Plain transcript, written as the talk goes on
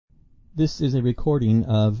This is a recording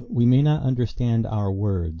of We May Not Understand Our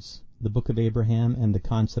Words, the Book of Abraham and the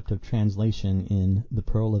Concept of Translation in The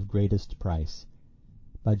Pearl of Greatest Price,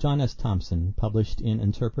 by John S. Thompson, published in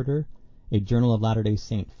Interpreter, a Journal of Latter-day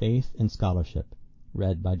Saint Faith and Scholarship,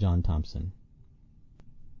 read by John Thompson.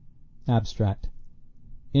 Abstract.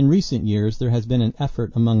 In recent years there has been an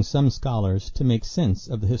effort among some scholars to make sense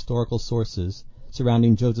of the historical sources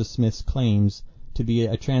surrounding Joseph Smith's claims to be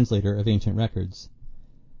a translator of ancient records.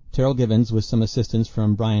 Terryl Givens, with some assistance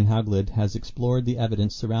from Brian Hauglid, has explored the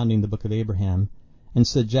evidence surrounding the Book of Abraham and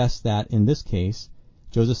suggests that, in this case,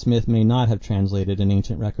 Joseph Smith may not have translated an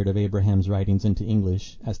ancient record of Abraham's writings into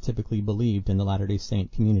English as typically believed in the Latter-day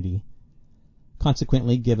Saint community.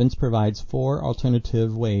 Consequently, Givens provides 4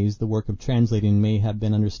 alternative ways the work of translating may have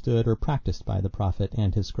been understood or practiced by the prophet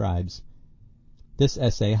and his scribes. This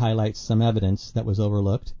essay highlights some evidence that was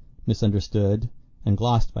overlooked, misunderstood, and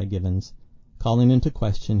glossed by Givens, calling into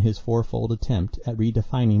question his 4-fold attempt at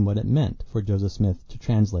redefining what it meant for Joseph Smith to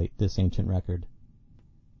translate this ancient record.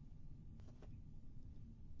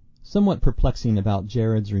 Somewhat perplexing about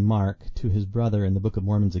Jared's remark to his brother in the Book of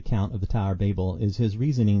Mormon's account of the Tower of Babel is his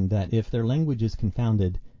reasoning that if their language is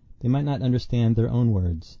confounded, they might not understand their own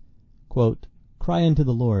words. Quote, "Cry unto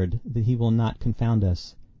the Lord that he will not confound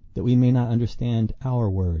us, that we may not understand our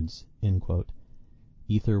words." End quote.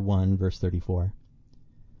 Ether 1, verse 34.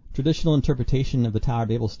 Traditional interpretation of the Tower of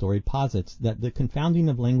Babel story posits that the confounding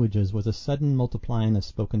of languages was a sudden multiplying of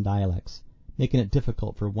spoken dialects, making it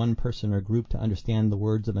difficult for one person or group to understand the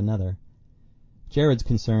words of another. Jared's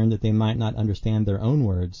concern that they might not understand their own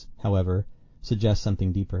words, however, suggests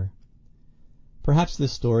something deeper. Perhaps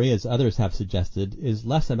this story, as others have suggested, is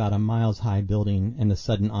less about a miles-high building and the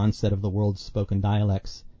sudden onset of the world's spoken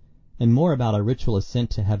dialects, and more about a ritual ascent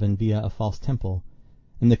to heaven via a false temple,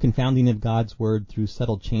 and the confounding of God's word through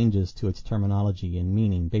subtle changes to its terminology and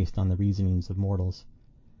meaning based on the reasonings of mortals.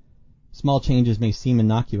 Small changes may seem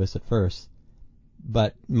innocuous at first,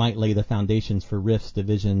 but might lay the foundations for rifts,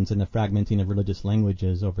 divisions, and the fragmenting of religious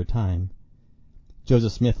languages over time.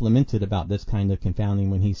 Joseph Smith lamented about this kind of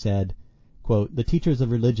confounding when he said, quote, "The teachers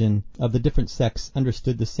of religion of the different sects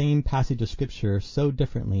understood the same passage of Scripture so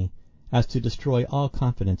differently as to destroy all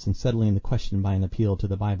confidence in settling the question by an appeal to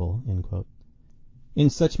the Bible." End quote. In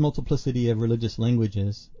such multiplicity of religious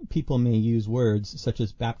languages, people may use words such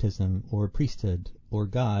as baptism or priesthood or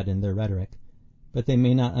God in their rhetoric, but they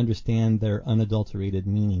may not understand their unadulterated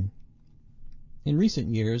meaning. In recent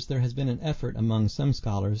years, there has been an effort among some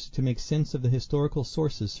scholars to make sense of the historical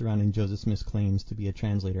sources surrounding Joseph Smith's claims to be a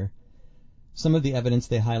translator. Some of the evidence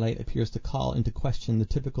they highlight appears to call into question the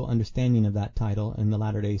typical understanding of that title in the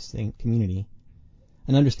Latter-day Saint community.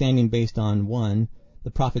 An understanding based on 1. The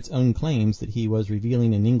prophet's own claims that he was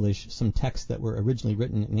revealing in English some texts that were originally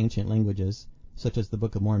written in ancient languages, such as the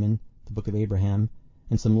Book of Mormon, the Book of Abraham,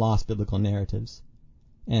 and some lost biblical narratives.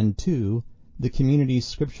 And 2. The community's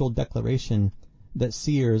scriptural declaration that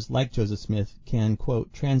seers like Joseph Smith can,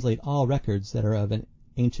 quote, translate all records that are of an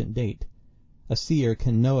ancient date. A seer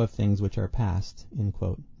can know of things which are past, end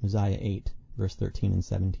quote. Mosiah 8, verse 13 and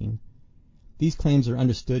 17. These claims are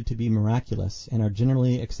understood to be miraculous and are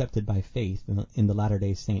generally accepted by faith in the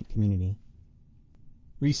Latter-day Saint community.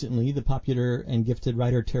 Recently, the popular and gifted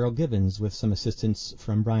writer Terryl Givens, with some assistance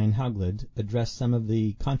from Brian Hauglid, addressed some of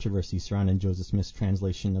the controversy surrounding Joseph Smith's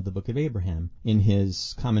translation of the Book of Abraham in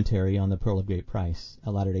his commentary on the Pearl of Great Price,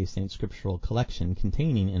 a Latter-day Saint scriptural collection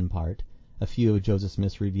containing, in part, a few of Joseph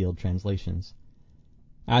Smith's revealed translations.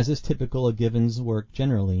 As is typical of Givens' work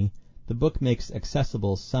generally, the book makes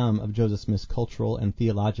accessible some of Joseph Smith's cultural and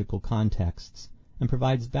theological contexts and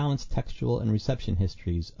provides balanced textual and reception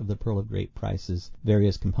histories of the Pearl of Great Price's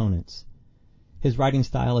various components. His writing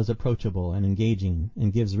style is approachable and engaging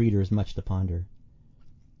and gives readers much to ponder.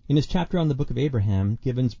 In his chapter on the Book of Abraham,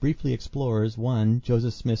 Givens briefly explores 1.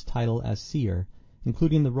 Joseph Smith's title as seer,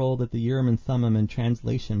 including the role that the Urim and Thummim and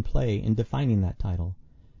translation play in defining that title.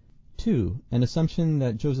 2. An assumption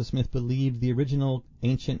that Joseph Smith believed the original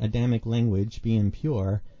ancient Adamic language, being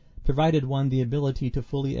pure, provided one the ability to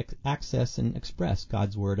fully access and express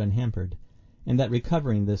God's word unhampered, and that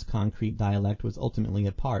recovering this concrete dialect was ultimately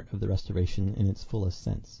a part of the restoration in its fullest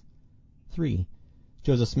sense. 3.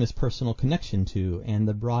 Joseph Smith's personal connection to, and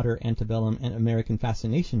the broader antebellum and American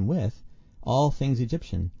fascination with, all things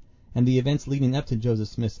Egyptian, and the events leading up to Joseph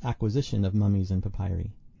Smith's acquisition of mummies and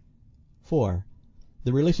papyri. 4.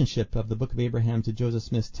 The relationship of the Book of Abraham to Joseph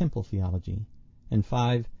Smith's temple theology. And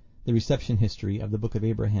 5. The reception history of the Book of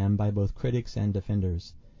Abraham by both critics and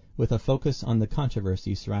defenders, with a focus on the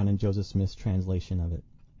controversy surrounding Joseph Smith's translation of it.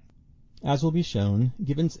 As will be shown,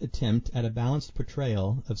 Gibbon's attempt at a balanced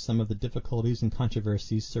portrayal of some of the difficulties and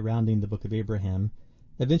controversies surrounding the Book of Abraham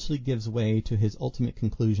eventually gives way to his ultimate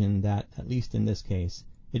conclusion that, at least in this case,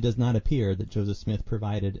 it does not appear that Joseph Smith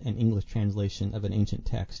provided an English translation of an ancient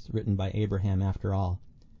text written by Abraham after all.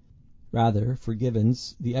 Rather, for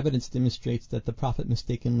Gibbons, the evidence demonstrates that the prophet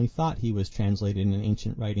mistakenly thought he was translating an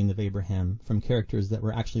ancient writing of Abraham from characters that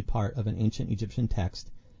were actually part of an ancient Egyptian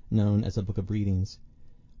text known as a Book of Breathings,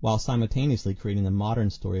 while simultaneously creating the modern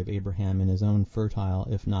story of Abraham in his own fertile,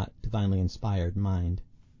 if not divinely inspired, mind.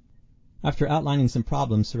 After outlining some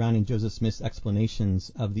problems surrounding Joseph Smith's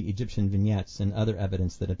explanations of the Egyptian vignettes and other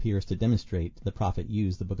evidence that appears to demonstrate the prophet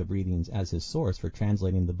used the Book of Breathings as his source for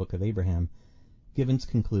translating the Book of Abraham, Gibbons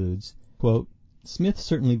concludes, quote, Smith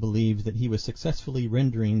certainly believed that he was successfully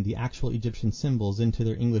rendering the actual Egyptian symbols into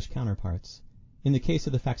their English counterparts. In the case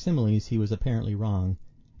of the facsimiles, he was apparently wrong,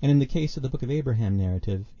 and in the case of the Book of Abraham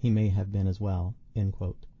narrative, he may have been as well. End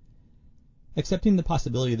quote. Accepting the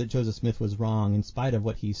possibility that Joseph Smith was wrong in spite of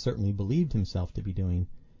what he certainly believed himself to be doing,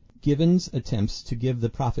 Gibbons attempts to give the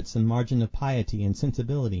prophet some margin of piety and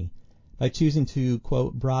sensibility by choosing to,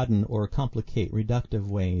 quote, broaden or complicate reductive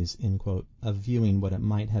ways, end quote, of viewing what it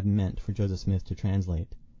might have meant for Joseph Smith to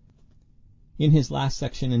translate. In his last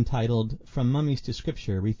section entitled From Mummies to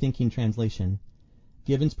Scripture, Rethinking Translation,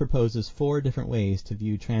 Gibbons proposes 4 different ways to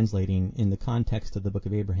view translating in the context of the Book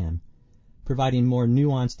of Abraham, providing more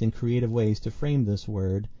nuanced and creative ways to frame this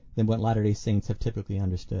word than what Latter-day Saints have typically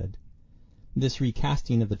understood. This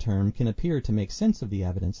recasting of the term can appear to make sense of the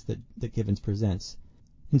evidence that Gibbons presents,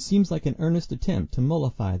 and seems like an earnest attempt to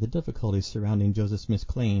mollify the difficulties surrounding Joseph Smith's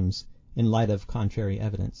claims in light of contrary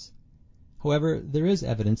evidence. However, there is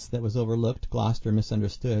evidence that was overlooked, glossed, or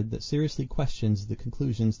misunderstood that seriously questions the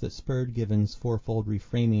conclusions that spurred Gibbons' fourfold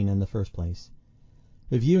reframing in the first place.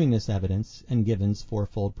 Reviewing this evidence and Gibbons'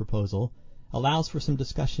 fourfold proposal allows for some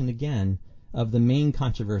discussion again of the main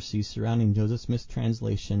controversies surrounding Joseph Smith's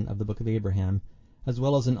translation of the Book of Abraham, as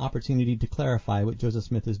well as an opportunity to clarify what Joseph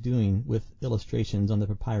Smith is doing with illustrations on the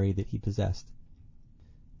papyri that he possessed.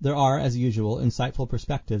 There are, as usual, insightful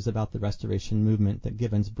perspectives about the Restoration movement that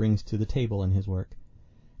Gibbons brings to the table in his work.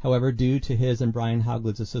 However, due to his and Brian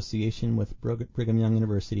Hauglid's association with Brigham Young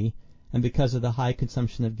University, and because of the high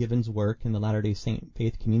consumption of Gibbons' work in the Latter-day Saint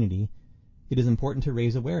faith community, it is important to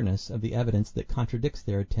raise awareness of the evidence that contradicts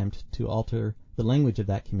their attempt to alter the language of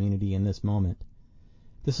that community in this moment.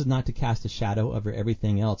 This is not to cast a shadow over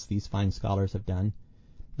everything else these fine scholars have done,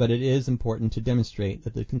 but it is important to demonstrate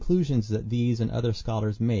that the conclusions that these and other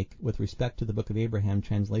scholars make with respect to the Book of Abraham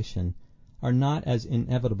translation are not as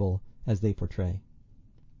inevitable as they portray.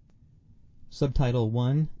 Subtitle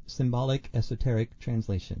 1, Symbolic Esoteric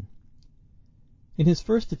Translation. In his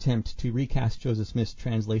first attempt to recast Joseph Smith's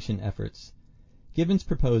translation efforts, Gibbons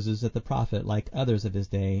proposes that the prophet, like others of his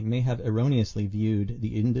day, may have erroneously viewed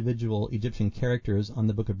the individual Egyptian characters on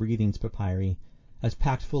the Book of Breathings papyri as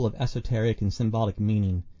packed full of esoteric and symbolic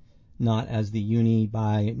meaning, not as the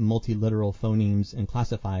uni-bi multiliteral phonemes and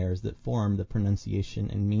classifiers that form the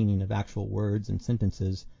pronunciation and meaning of actual words and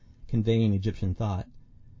sentences conveying Egyptian thought.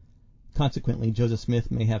 Consequently, Joseph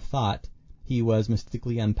Smith may have thought he was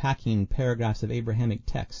mystically unpacking paragraphs of Abrahamic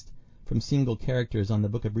text from single characters on the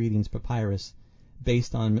Book of Breathings papyrus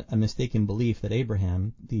based on a mistaken belief that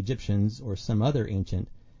Abraham, the Egyptians, or some other ancient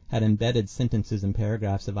had embedded sentences and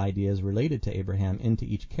paragraphs of ideas related to Abraham into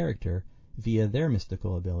each character via their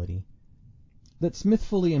mystical ability. That Smith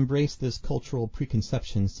fully embraced this cultural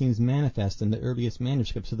preconception seems manifest in the earliest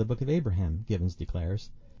manuscripts of the Book of Abraham, Gibbons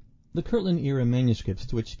declares. The Kirtland-era manuscripts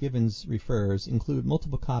to which Gibbons refers include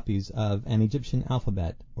multiple copies of an Egyptian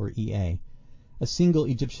alphabet, or EA, a single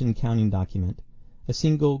Egyptian counting document, a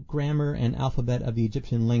single grammar and alphabet of the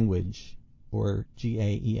Egyptian language, or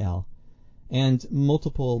GAEL, and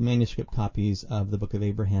multiple manuscript copies of the Book of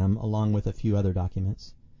Abraham, along with a few other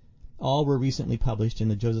documents. All were recently published in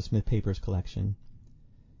the Joseph Smith Papers collection.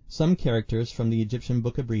 Some characters from the Egyptian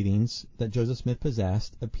Book of Breathings that Joseph Smith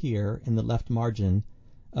possessed appear in the left margin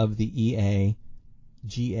of the EA,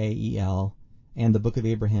 GAEL, and the Book of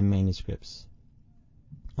Abraham manuscripts.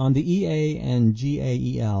 On the EA and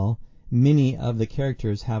GAEL, many of the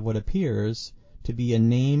characters have what appears to be a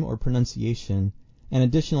name or pronunciation and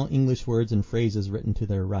additional English words and phrases written to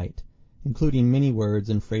their right, including many words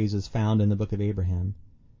and phrases found in the Book of Abraham.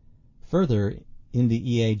 Further, in the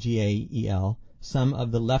EAGAEL, some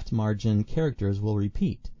of the left margin characters will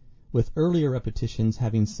repeat, with earlier repetitions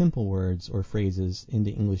having simple words or phrases in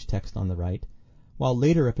the English text on the right, while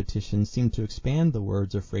later repetitions seem to expand the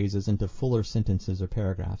words or phrases into fuller sentences or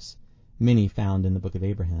paragraphs, many found in the Book of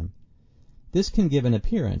Abraham. This can give an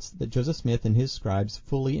appearance that Joseph Smith and his scribes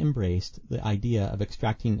fully embraced the idea of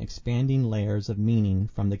extracting expanding layers of meaning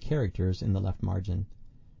from the characters in the left margin.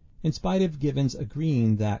 In spite of Gibbons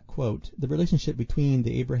agreeing that, quote, the relationship between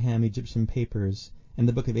the Abraham-Egyptian papers and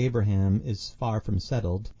the Book of Abraham is far from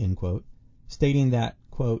settled, end quote, stating that,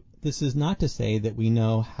 quote, this is not to say that we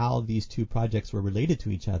know how these two projects were related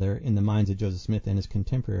to each other in the minds of Joseph Smith and his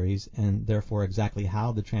contemporaries, and therefore exactly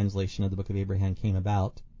how the translation of the Book of Abraham came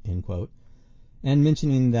about, end quote, and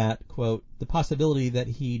mentioning that, quote, the possibility that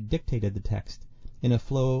he dictated the text in a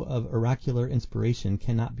flow of oracular inspiration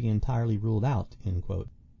cannot be entirely ruled out, end quote.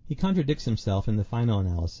 He contradicts himself in the final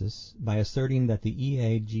analysis by asserting that the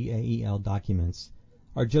EA-GAEL documents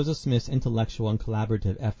are Joseph Smith's intellectual and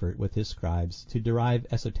collaborative effort with his scribes to derive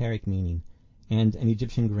esoteric meaning and an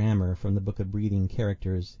Egyptian grammar from the Book of Breathing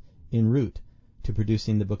characters en route to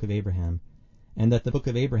producing the Book of Abraham, and that the Book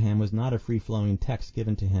of Abraham was not a free-flowing text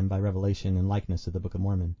given to him by revelation in likeness of the Book of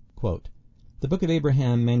Mormon. Quote, the Book of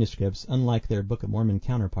Abraham manuscripts, unlike their Book of Mormon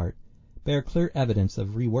counterpart, bear clear evidence of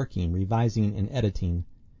reworking, revising, and editing.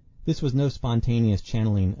 This was no spontaneous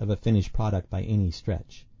channeling of a finished product by any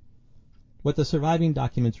stretch. What the surviving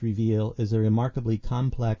documents reveal is a remarkably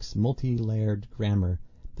complex, multi-layered grammar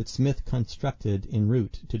that Smith constructed en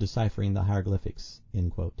route to deciphering the hieroglyphics,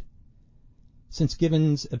 end quote. Since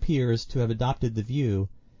Gibbons appears to have adopted the view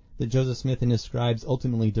that Joseph Smith and his scribes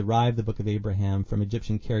ultimately derived the Book of Abraham from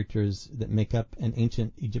Egyptian characters that make up an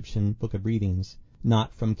ancient Egyptian Book of Breathings,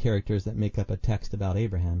 not from characters that make up a text about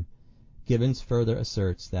Abraham, Gibbons further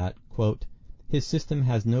asserts that, quote, his system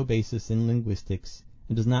has no basis in linguistics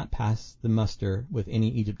and does not pass the muster with any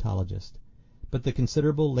Egyptologist, but the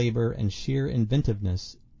considerable labor and sheer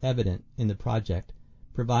inventiveness evident in the project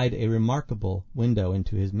provide a remarkable window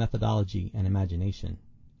into his methodology and imagination,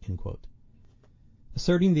 end quote.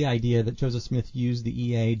 Asserting the idea that Joseph Smith used the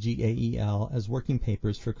EA-GAEL as working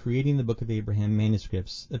papers for creating the Book of Abraham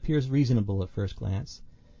manuscripts appears reasonable at first glance,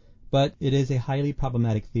 but it is a highly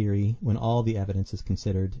problematic theory when all the evidence is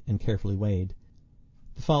considered and carefully weighed.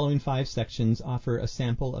 The following 5 sections offer a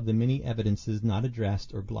sample of the many evidences not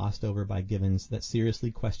addressed or glossed over by Gibbons that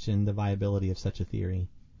seriously question the viability of such a theory.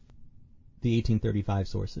 The 1835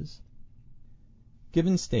 sources.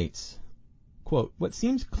 Gibbons states, quote, what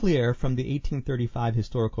seems clear from the 1835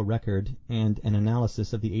 historical record and an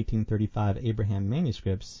analysis of the 1835 Abraham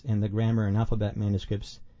manuscripts and the grammar and alphabet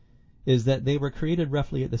manuscripts is that they were created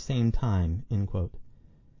roughly at the same time, end quote.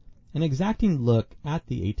 An exacting look at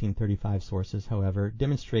the 1835 sources, however,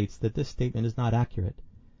 demonstrates that this statement is not accurate.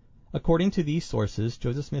 According to these sources,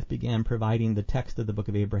 Joseph Smith began providing the text of the Book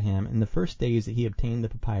of Abraham in the first days that he obtained the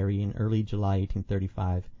papyri in early July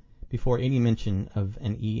 1835, before any mention of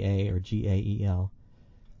an EA or GAEL.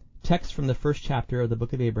 Text from the first chapter of the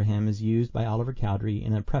Book of Abraham is used by Oliver Cowdery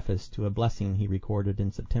in a preface to a blessing he recorded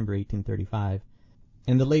in September 1835,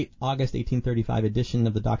 and the late August 1835 edition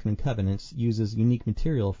of the Doctrine and Covenants uses unique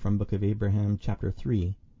material from Book of Abraham chapter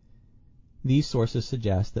 3. These sources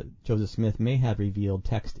suggest that Joseph Smith may have revealed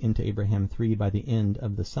text into Abraham 3 by the end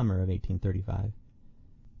of the summer of 1835.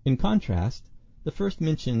 In contrast, the first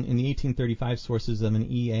mention in the 1835 sources of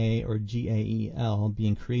an EA or GAEL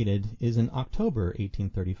being created is an October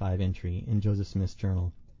 1835 entry in Joseph Smith's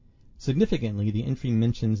journal. Significantly, the entry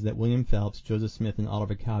mentions that William Phelps, Joseph Smith, and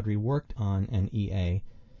Oliver Cowdery worked on an EA,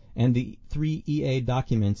 and the 3 EA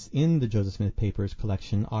documents in the Joseph Smith Papers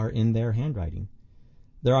collection are in their handwriting.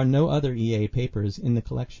 There are no other EA papers in the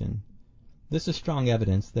collection. This is strong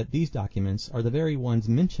evidence that these documents are the very ones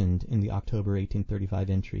mentioned in the October 1835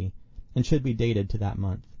 entry, and should be dated to that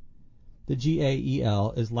month. The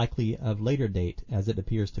GAEL is likely of later date, as it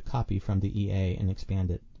appears to copy from the EA and expand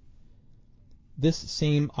it. This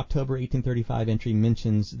same October 1835 entry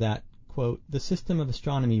mentions that, quote, the system of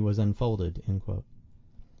astronomy was unfolded, end quote.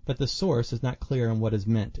 But the source is not clear on what is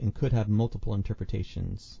meant and could have multiple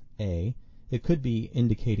interpretations. A. It could be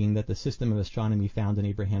indicating that the system of astronomy found in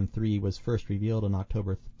Abraham 3 was first revealed on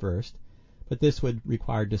October 1st, but this would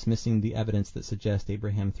require dismissing the evidence that suggests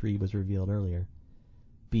Abraham 3 was revealed earlier.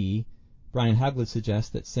 B. Brian Haglund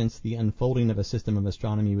suggests that since the unfolding of a system of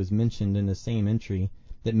astronomy was mentioned in the same entry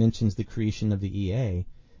that mentions the creation of the EA,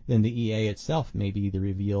 then the EA itself may be the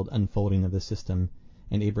revealed unfolding of the system,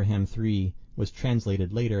 and Abraham 3 was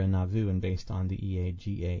translated later in Nauvoo and based on the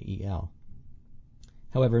EA-GAEL.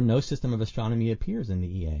 However, no system of astronomy appears in the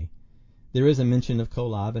EA. There is a mention of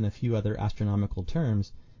Kolob and a few other astronomical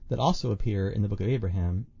terms that also appear in the Book of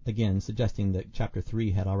Abraham, again suggesting that chapter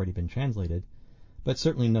 3 had already been translated, but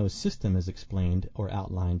certainly no system is explained or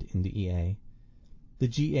outlined in the EA. The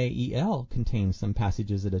GAEL contains some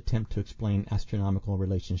passages that attempt to explain astronomical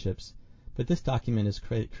relationships, but this document is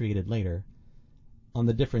created later. on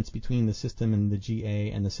the difference between the system in the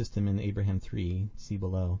GA and the system in Abraham 3, see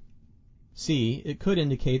below. C. It could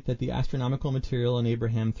indicate that the astronomical material in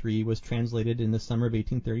Abraham 3 was translated in the summer of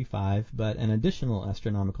 1835, but an additional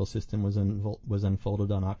astronomical system was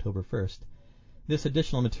unfolded on October 1st. This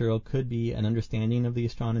additional material could be an understanding of the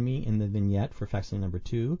astronomy in the vignette for facsimile number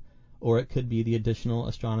 2, or it could be the additional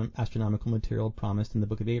astronomical material promised in the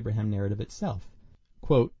Book of Abraham narrative itself.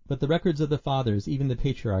 Quote, "But the records of the fathers, even the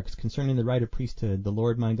patriarchs, concerning the right of priesthood, the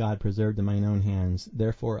Lord my God preserved in mine own hands.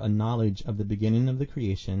 Therefore a knowledge of the beginning of the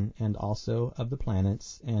creation, and also of the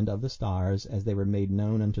planets, and of the stars, as they were made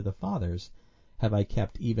known unto the fathers, have I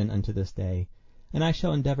kept even unto this day. And I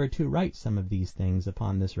shall endeavor to write some of these things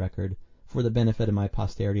upon this record, for the benefit of my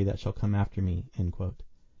posterity that shall come after me." End quote.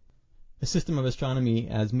 A system of astronomy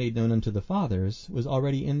as made known unto the fathers was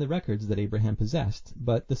already in the records that Abraham possessed,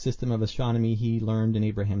 but the system of astronomy he learned in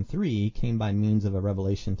Abraham 3 came by means of a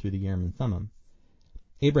revelation through the Urim and Thummim.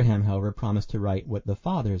 Abraham, however, promised to write what the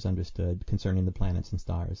fathers understood concerning the planets and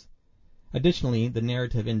stars. Additionally, the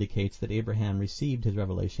narrative indicates that Abraham received his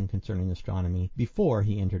revelation concerning astronomy before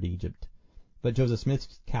he entered Egypt. But Joseph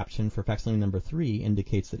Smith's caption for facsimile number 3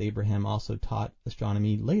 indicates that Abraham also taught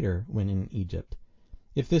astronomy later when in Egypt.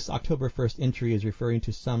 If this October 1st entry is referring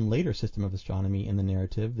to some later system of astronomy in the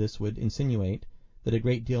narrative, this would insinuate that a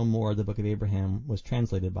great deal more of the Book of Abraham was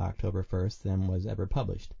translated by October 1st than was ever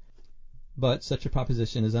published. But such a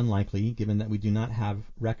proposition is unlikely, given that we do not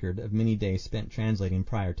have record of many days spent translating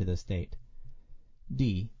prior to this date.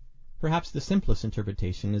 D. Perhaps the simplest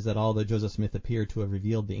interpretation is that although Joseph Smith appeared to have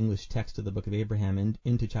revealed the English text of the Book of Abraham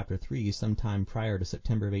into chapter 3 sometime prior to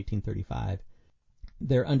September of 1835,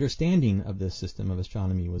 their understanding of this system of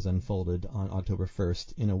astronomy was unfolded on October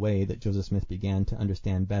 1st in a way that Joseph Smith began to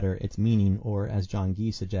understand better its meaning, or, as John Gee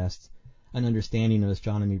suggests, an understanding of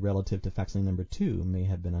astronomy relative to facsimile number 2 may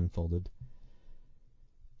have been unfolded.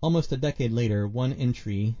 Almost a decade later, one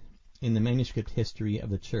entry in the manuscript history of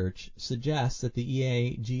the Church suggests that the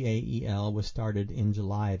EAGAEL was started in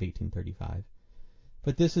July of 1835.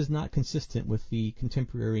 But this is not consistent with the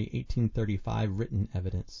contemporary 1835 written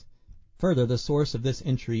evidence. Further, the source of this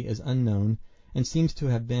entry is unknown and seems to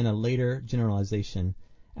have been a later generalization,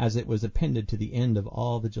 as it was appended to the end of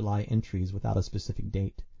all the July entries without a specific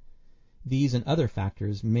date. These and other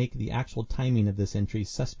factors make the actual timing of this entry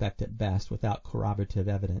suspect at best without corroborative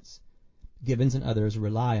evidence. Gibbons and others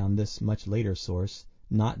rely on this much later source,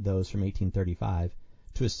 not those from 1835,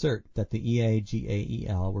 to assert that the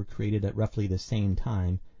EAGAEL were created at roughly the same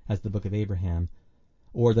time as the Book of Abraham,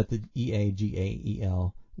 or that the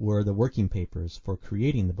EAGAEL were the working papers for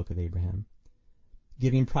creating the Book of Abraham.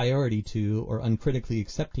 Giving priority to or uncritically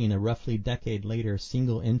accepting a roughly decade later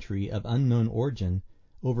single entry of unknown origin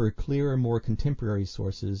over clearer, more contemporary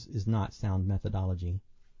sources is not sound methodology.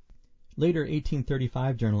 Later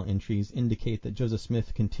 1835 journal entries indicate that Joseph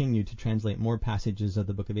Smith continued to translate more passages of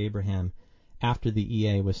the Book of Abraham after the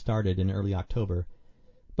EA was started in early October,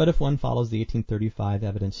 but if one follows the 1835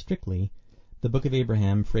 evidence strictly, the Book of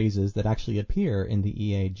Abraham phrases that actually appear in the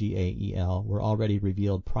EAGAEL were already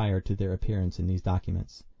revealed prior to their appearance in these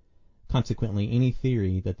documents. Consequently, any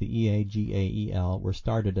theory that the EAGAEL were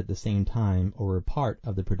started at the same time or were part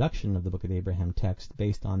of the production of the Book of Abraham text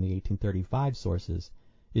based on the 1835 sources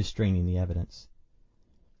is straining the evidence.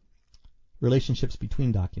 Relationships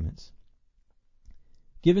between documents.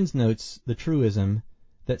 Gibbons notes the truism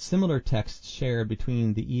that similar texts shared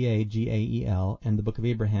between the EAGAEL and the Book of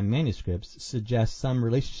Abraham manuscripts suggests some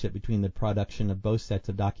relationship between the production of both sets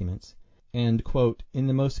of documents, and, quote, "In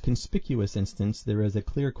the most conspicuous instance there is a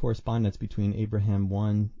clear correspondence between Abraham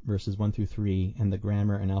 1 verses 1 through 3 and the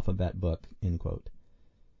Grammar and Alphabet book," end quote.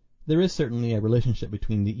 There is certainly a relationship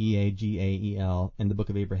between the EAGAEL and the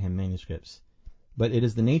Book of Abraham manuscripts, but it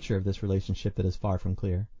is the nature of this relationship that is far from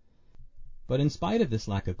clear. But in spite of this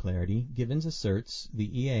lack of clarity, Gibbons asserts the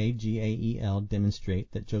EAGAEL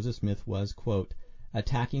demonstrate that Joseph Smith was, quote,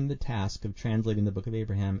 "attacking the task of translating the Book of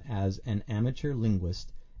Abraham as an amateur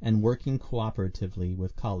linguist and working cooperatively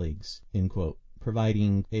with colleagues," end quote,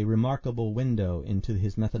 providing a remarkable window into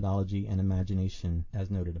his methodology and imagination,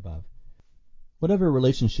 as noted above. Whatever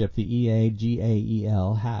relationship the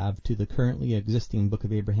EAGAEL have to the currently existing Book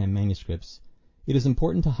of Abraham manuscripts, it is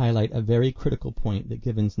important to highlight a very critical point that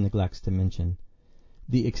Gibbons neglects to mention.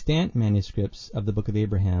 The extant manuscripts of the Book of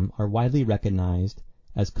Abraham are widely recognized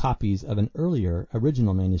as copies of an earlier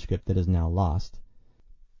original manuscript that is now lost.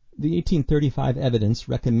 The 1835 evidence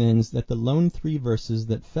recommends that the lone 3 verses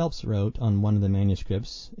that Phelps wrote on one of the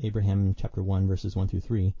manuscripts, Abraham chapter 1 verses 1 through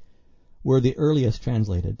 3, were the earliest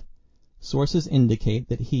translated. Sources indicate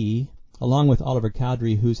that he, along with Oliver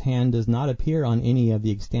Cowdery, whose hand does not appear on any of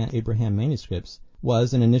the extant Abraham manuscripts,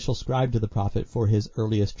 was an initial scribe to the prophet for his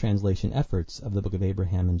earliest translation efforts of the Book of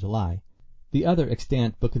Abraham in July. The other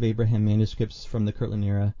extant Book of Abraham manuscripts from the Kirtland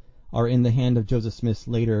era are in the hand of Joseph Smith's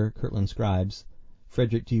later Kirtland scribes,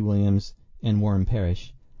 Frederick G. Williams and Warren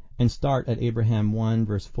Parrish, and start at Abraham 1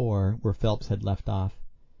 verse 4 where Phelps had left off.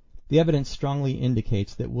 The evidence strongly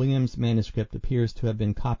indicates that Williams' manuscript appears to have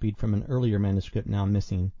been copied from an earlier manuscript now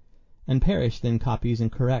missing, and Parrish then copies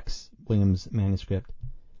and corrects Williams' manuscript.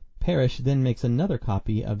 Parrish then makes another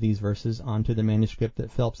copy of these verses onto the manuscript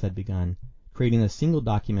that Phelps had begun, creating a single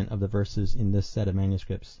document of the verses in this set of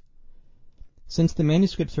manuscripts. Since the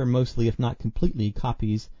manuscripts are mostly, if not completely,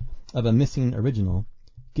 copies of a missing original,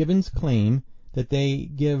 Gibbon's claim that they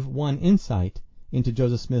give one insight into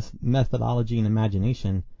Joseph Smith's methodology and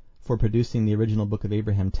imagination for producing the original Book of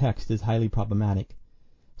Abraham text is highly problematic.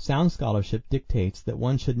 Sound scholarship dictates that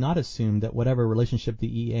one should not assume that whatever relationship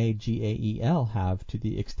the EAGAEL have to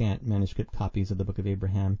the extant manuscript copies of the Book of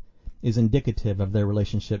Abraham is indicative of their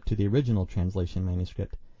relationship to the original translation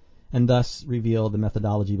manuscript, and thus reveal the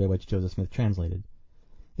methodology by which Joseph Smith translated.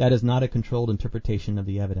 That is not a controlled interpretation of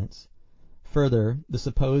the evidence. Further, the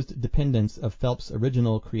supposed dependence of Phelps'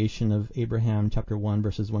 original creation of Abraham chapter 1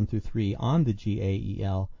 verses 1 through 3 on the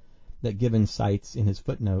GAEL that Gibbon cites in his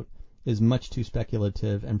footnote is much too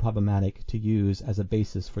speculative and problematic to use as a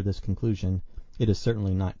basis for this conclusion. It is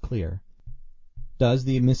certainly not clear. Does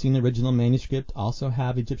the missing original manuscript also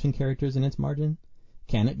have Egyptian characters in its margin?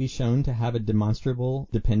 Can it be shown to have a demonstrable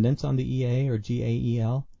dependence on the EA or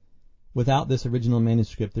GAEL? Without this original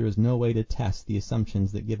manuscript, there is no way to test the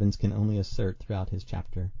assumptions that Gibbons can only assert throughout his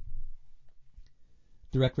chapter.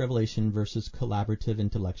 Direct revelation versus collaborative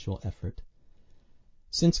intellectual effort.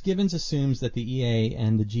 Since Gibbons assumes that the EA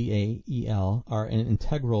and the GAEL are an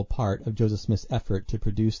integral part of Joseph Smith's effort to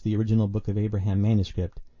produce the original Book of Abraham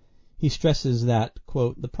manuscript, he stresses that,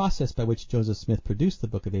 quote, the process by which Joseph Smith produced the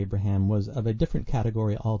Book of Abraham was of a different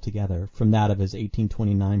category altogether from that of his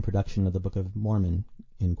 1829 production of the Book of Mormon,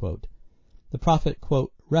 end quote. The prophet,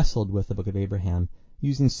 quote, wrestled with the Book of Abraham,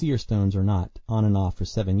 using seer stones or not, on and off for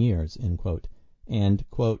 7 years, end quote. And,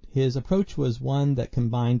 quote, his approach was one that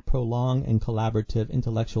combined prolonged and collaborative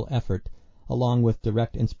intellectual effort along with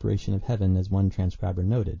direct inspiration of heaven, as one transcriber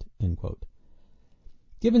noted, end quote.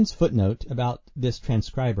 Gibbons' footnote about this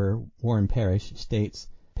transcriber, Warren Parrish, states,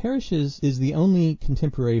 Parrish is the only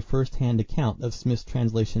contemporary first-hand account of Smith's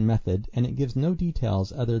translation method, and it gives no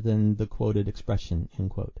details other than the quoted expression, end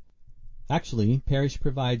quote. Actually, Parrish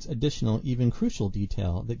provides additional, even crucial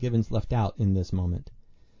detail that Gibbons left out in this moment.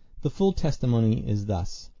 The full testimony is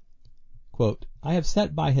thus, quote, I have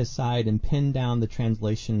sat by his side and pinned down the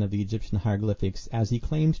translation of the Egyptian hieroglyphics as he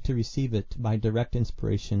claimed to receive it by direct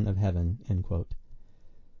inspiration of heaven, end quote.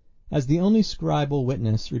 As the only scribal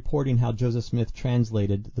witness reporting how Joseph Smith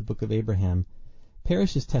translated the Book of Abraham,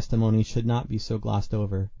 Parrish's testimony should not be so glossed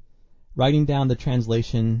over. Writing down the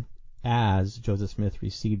translation as Joseph Smith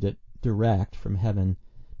received it direct from heaven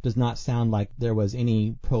does not sound like there was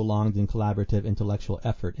any prolonged and collaborative intellectual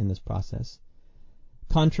effort in this process.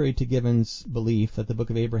 Contrary to Gibbons' belief that the Book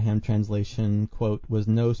of Abraham translation, quote, was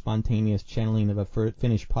no spontaneous channeling of a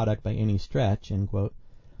finished product by any stretch, end quote,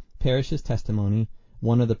 Parrish's testimony,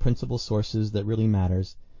 one of the principal sources that really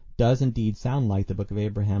matters, does indeed sound like the Book of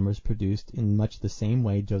Abraham was produced in much the same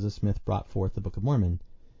way Joseph Smith brought forth the Book of Mormon,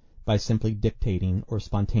 by simply dictating or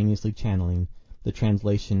spontaneously channeling the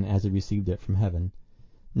translation as he received it from heaven.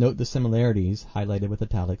 Note the similarities, highlighted with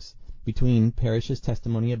italics, between Parrish's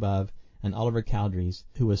testimony above and Oliver Cowdery's,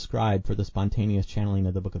 who was scribe for the spontaneous channeling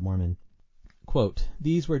of the Book of Mormon. Quote,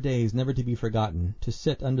 these were days never to be forgotten. To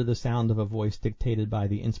sit under the sound of a voice dictated by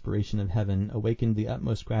the inspiration of heaven awakened the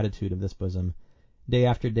utmost gratitude of this bosom. Day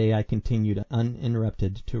after day I continued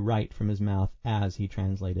uninterrupted to write from his mouth as he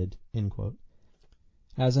translated, end quote.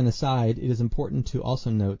 As an aside, it is important to also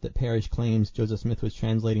note that Parrish claims Joseph Smith was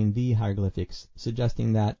translating the hieroglyphics,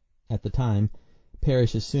 suggesting that, at the time,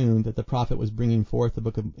 Parrish assumed that the prophet was bringing forth the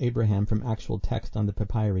Book of Abraham from actual text on the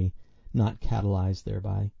papyri, not catalyzed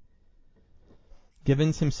thereby.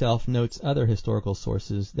 Gibbons himself notes other historical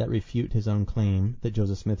sources that refute his own claim that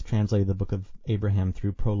Joseph Smith translated the Book of Abraham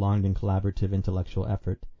through prolonged and collaborative intellectual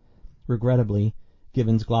effort. Regrettably,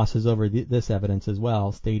 Gibbons glosses over this evidence as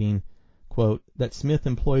well, stating, quote, that Smith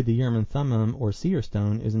employed the Urim and Thummim or seer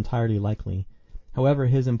stone is entirely likely. However,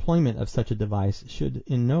 his employment of such a device should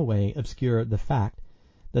in no way obscure the fact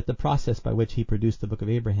that the process by which he produced the Book of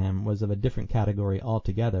Abraham was of a different category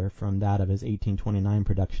altogether from that of his 1829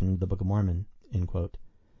 production of the Book of Mormon, end quote.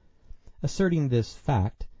 Asserting this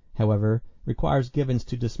fact, however, requires Gibbons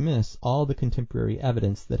to dismiss all the contemporary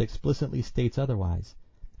evidence that explicitly states otherwise,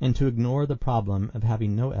 and to ignore the problem of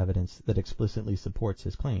having no evidence that explicitly supports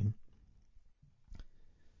his claim.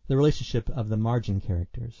 The relationship of the margin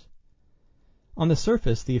characters. On the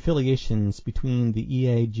surface, the affiliations between the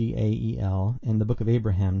EAGAEL and the Book of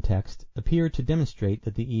Abraham text appear to demonstrate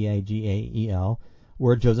that the EAGAEL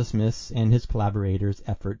were Joseph Smith's and his collaborators'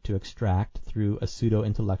 effort to extract, through a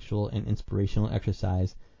pseudo-intellectual and inspirational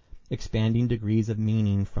exercise, expanding degrees of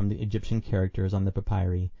meaning from the Egyptian characters on the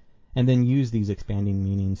papyri, and then use these expanding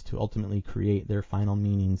meanings to ultimately create their final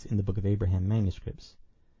meanings in the Book of Abraham manuscripts.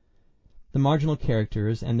 The marginal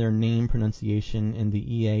characters and their name pronunciation in the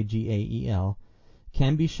EAGAEL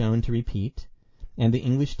can be shown to repeat, and the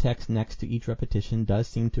English text next to each repetition does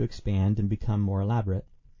seem to expand and become more elaborate.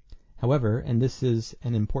 However, and this is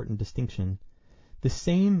an important distinction, the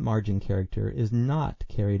same margin character is not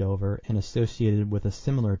carried over and associated with a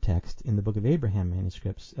similar text in the Book of Abraham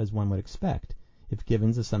manuscripts as one would expect, if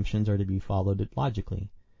Given's assumptions are to be followed logically.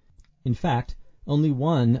 In fact, only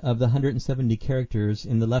one of the 170 characters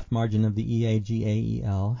in the left margin of the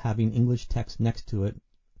EAGAEL having English text next to it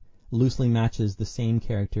loosely matches the same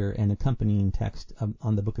character and accompanying text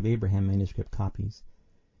on the Book of Abraham manuscript copies.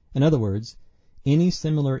 In other words, any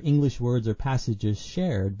similar English words or passages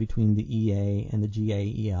shared between the EA and the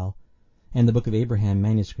GAEL and the Book of Abraham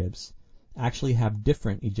manuscripts actually have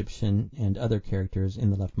different Egyptian and other characters in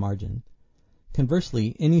the left margin.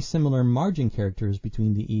 Conversely, any similar margin characters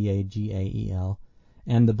between the EAGAEL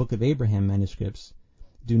and the Book of Abraham manuscripts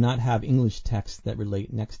do not have English texts that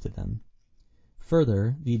relate next to them.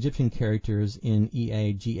 Further, the Egyptian characters in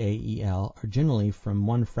EAGAEL are generally from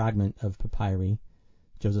one fragment of papyri,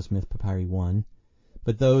 Joseph Smith Papyri 1,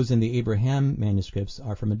 but those in the Abraham manuscripts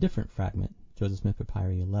are from a different fragment, Joseph Smith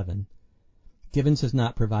Papyri 11. Gibbons has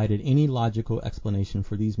not provided any logical explanation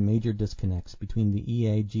for these major disconnects between the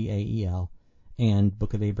EAGAEL and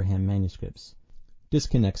Book of Abraham manuscripts,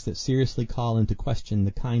 disconnects that seriously call into question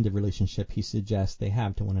the kind of relationship he suggests they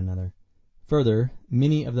have to one another. Further,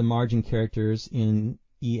 many of the margin characters in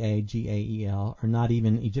EAGAEL are not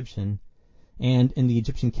even Egyptian, and in the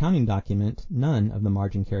Egyptian counting document, none of the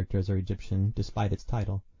margin characters are Egyptian, despite its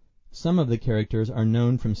title. Some of the characters are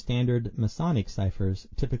known from standard Masonic ciphers,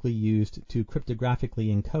 typically used to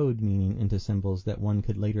cryptographically encode meaning into symbols that one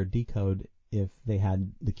could later decode if they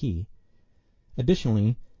had the key.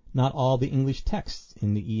 Additionally, not all the English texts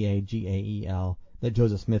in the EAGAEL that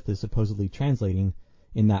Joseph Smith is supposedly translating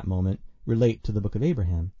in that moment relate to the Book of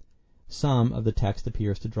Abraham. Some of the text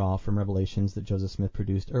appears to draw from revelations that Joseph Smith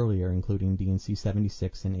produced earlier, including D&C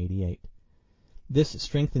 76 and 88. This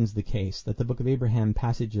strengthens the case that the Book of Abraham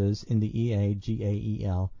passages in the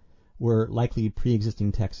EAGAEL were likely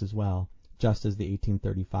pre-existing texts as well, just as the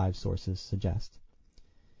 1835 sources suggest.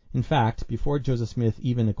 In fact, before Joseph Smith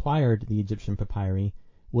even acquired the Egyptian papyri,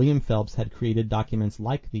 William Phelps had created documents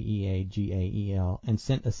like the EAGAEL and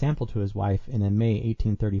sent a sample to his wife in a May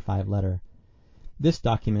 1835 letter. This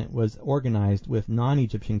document was organized with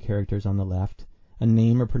non-Egyptian characters on the left, a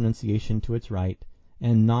name or pronunciation to its right,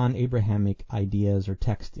 and non-Abrahamic ideas or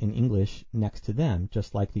text in English next to them,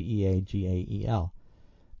 just like the EAGAEL.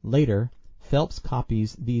 Later, Phelps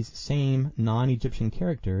copies these same non-Egyptian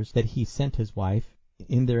characters that he sent his wife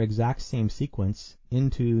in their exact same sequence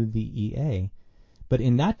into the EA, but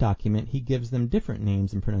in that document he gives them different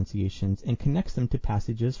names and pronunciations and connects them to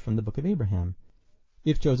passages from the Book of Abraham.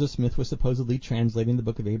 If Joseph Smith was supposedly translating the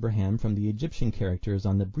Book of Abraham from the Egyptian characters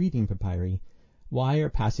on the breathing papyri, why are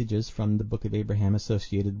passages from the Book of Abraham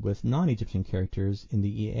associated with non-Egyptian characters in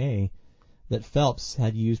the EA that Phelps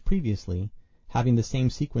had used previously, having the same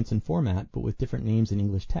sequence and format but with different names in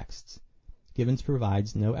English texts? Gibbons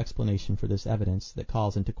provides no explanation for this evidence that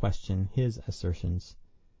calls into question his assertions.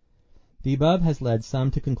 The above has led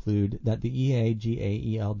some to conclude that the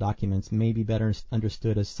EAGAEL documents may be better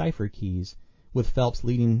understood as cipher keys, with Phelps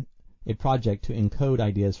leading a project to encode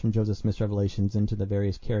ideas from Joseph Smith's revelations into the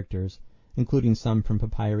various characters, including some from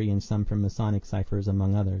papyri and some from Masonic ciphers,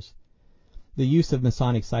 among others. The use of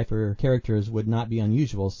Masonic cipher characters would not be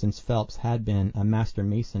unusual, since Phelps had been a master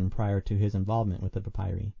mason prior to his involvement with the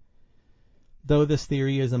papyri. Though this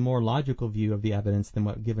theory is a more logical view of the evidence than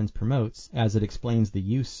what Gibbons promotes, as it explains the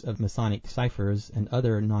use of Masonic ciphers and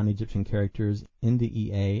other non-Egyptian characters in the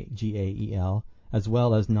EAGAEL, as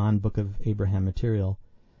well as non-Book of Abraham material,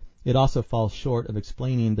 it also falls short of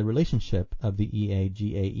explaining the relationship of the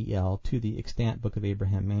EAGAEL to the extant Book of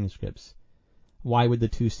Abraham manuscripts. Why would the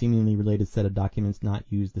two seemingly related set of documents not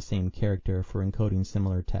use the same character for encoding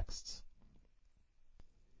similar texts?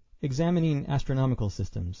 Examining astronomical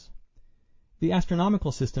systems. The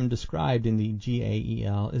astronomical system described in the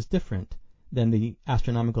GAEL is different than the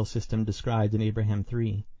astronomical system described in Abraham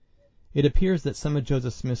 3. It appears that some of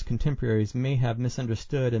Joseph Smith's contemporaries may have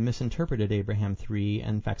misunderstood and misinterpreted Abraham 3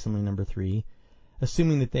 and facsimile number 3,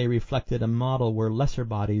 assuming that they reflected a model where lesser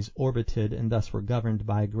bodies orbited and thus were governed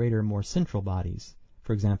by greater, more central bodies.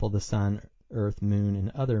 For example, the sun, earth, moon,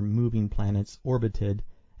 and other moving planets orbited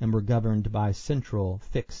and were governed by central,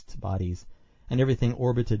 fixed bodies, and everything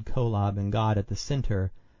orbited Kolob and God at the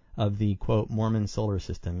center of the, quote, Mormon solar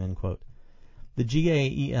system, end quote. The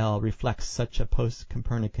GAEL reflects such a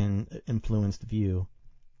post-Copernican influenced view.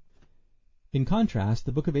 In contrast,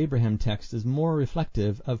 the Book of Abraham text is more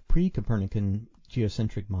reflective of pre-Copernican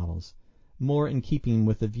geocentric models, more in keeping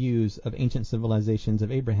with the views of ancient civilizations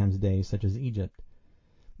of Abraham's day, such as Egypt.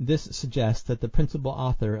 This suggests that the principal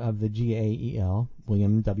author of the GAEL,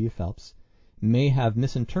 William W. Phelps, may have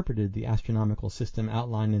misinterpreted the astronomical system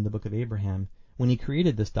outlined in the Book of Abraham when he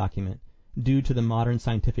created this document, due to the modern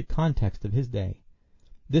scientific context of his day.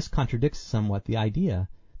 This contradicts somewhat the idea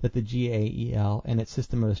that the GAEL and its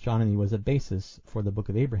system of astronomy was a basis for the Book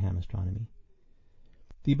of Abraham astronomy.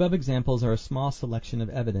 The above examples are a small selection of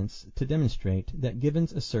evidence to demonstrate that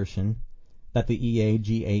Gibbon's assertion that the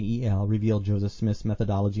EAGAEL revealed Joseph Smith's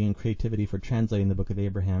methodology and creativity for translating the Book of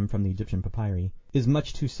Abraham from the Egyptian papyri is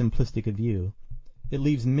much too simplistic a view. It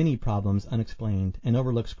leaves many problems unexplained and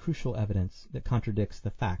overlooks crucial evidence that contradicts the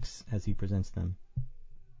facts as he presents them.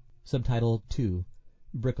 Subtitle 2.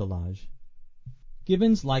 Bricolage.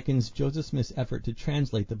 Gibbons likens Joseph Smith's effort to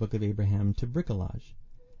translate the Book of Abraham to bricolage.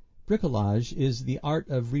 Bricolage is the art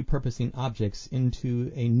of repurposing objects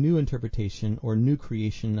into a new interpretation or new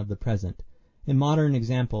creation of the present. A modern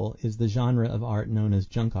example is the genre of art known as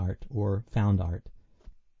junk art or found art.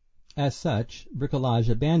 As such, bricolage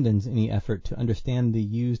abandons any effort to understand the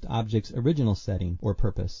used object's original setting or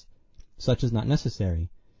purpose. Such is not necessary,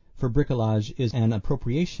 for bricolage is an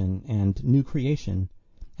appropriation and new creation,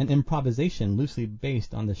 an improvisation loosely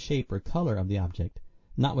based on the shape or color of the object,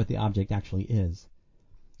 not what the object actually is.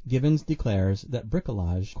 Gibbons declares that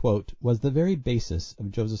bricolage, quote, was the very basis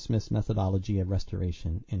of Joseph Smith's methodology of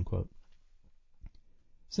restoration, end quote.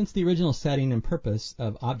 Since the original setting and purpose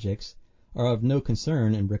of objects are of no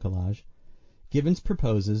concern in bricolage, Gibbons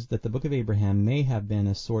proposes that the Book of Abraham may have been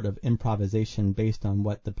a sort of improvisation based on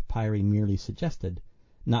what the papyri merely suggested,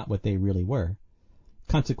 not what they really were.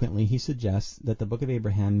 Consequently, he suggests that the Book of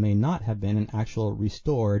Abraham may not have been an actual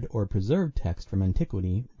restored or preserved text from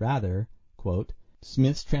antiquity, rather, quote,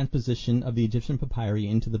 Smith's transposition of the Egyptian papyri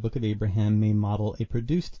into the Book of Abraham may model a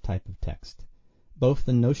produced type of text. Both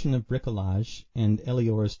the notion of bricolage and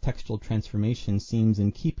Elior's textual transformation seems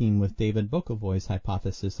in keeping with David Bokovoy's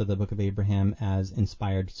hypothesis of the Book of Abraham as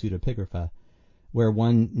inspired pseudepigrapha, where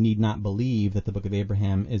one need not believe that the Book of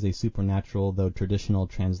Abraham is a supernatural though traditional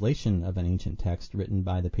translation of an ancient text written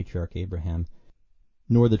by the patriarch Abraham,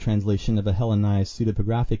 nor the translation of a Hellenized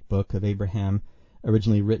pseudepigraphic Book of Abraham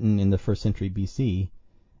originally written in the 1st century BC.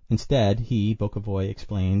 Instead, he, Bokovoy,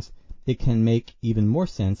 explains, it can make even more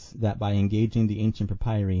sense that by engaging the ancient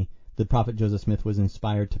papyri, the prophet Joseph Smith was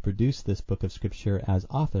inspired to produce this book of scripture as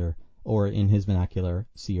author, or in his vernacular,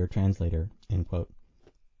 seer translator, end quote.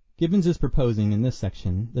 Gibbons is proposing in this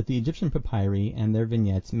section that the Egyptian papyri and their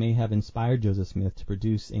vignettes may have inspired Joseph Smith to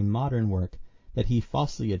produce a modern work that he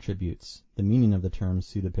falsely attributes, the meaning of the term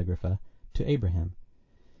pseudepigrapha, to Abraham.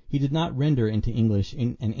 He did not render into English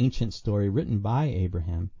an ancient story written by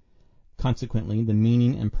Abraham. Consequently, the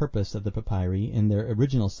meaning and purpose of the papyri in their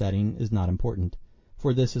original setting is not important,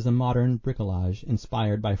 for this is a modern bricolage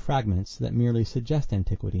inspired by fragments that merely suggest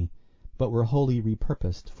antiquity, but were wholly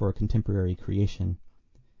repurposed for a contemporary creation.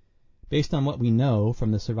 Based on what we know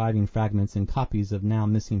from the surviving fragments and copies of now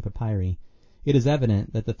missing papyri, it is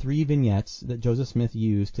evident that the 3 vignettes that Joseph Smith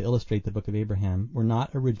used to illustrate the Book of Abraham were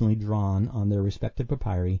not originally drawn on their respective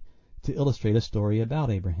papyri to illustrate a story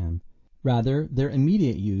about Abraham. Rather, their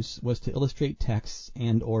immediate use was to illustrate texts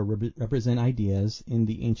and or represent ideas in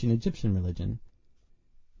the ancient Egyptian religion.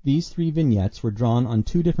 These 3 vignettes were drawn on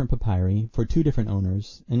 2 different papyri for 2 different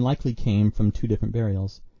owners and likely came from 2 different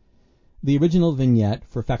burials. The original vignette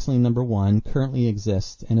for facsimile number 1 currently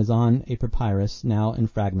exists and is on a papyrus now in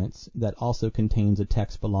fragments that also contains a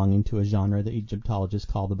text belonging to a genre that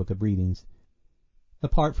Egyptologists call the Book of Breathings.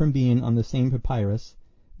 Apart from being on the same papyrus,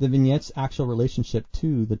 the vignette's actual relationship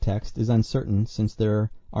to the text is uncertain since there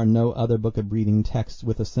are no other Book of Breathing texts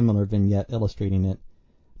with a similar vignette illustrating it,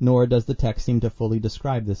 nor does the text seem to fully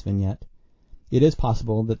describe this vignette. It is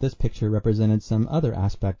possible that this picture represented some other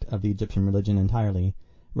aspect of the Egyptian religion entirely,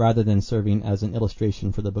 rather than serving as an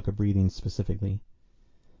illustration for the Book of Breathing specifically.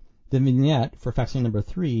 The vignette for facsimile number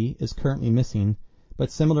 3 is currently missing, but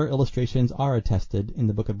similar illustrations are attested in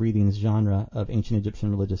the Book of Breathing's genre of ancient Egyptian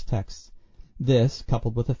religious texts. This,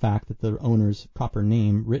 coupled with the fact that the owner's proper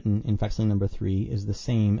name written in facsimile number 3 is the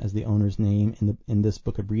same as the owner's name in this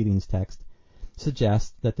Book of Breathings text,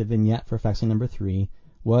 suggests that the vignette for facsimile number 3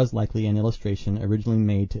 was likely an illustration originally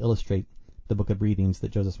made to illustrate the Book of Breathings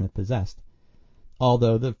that Joseph Smith possessed.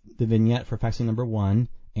 Although the vignette for facsimile number 1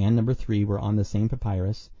 and number 3 were on the same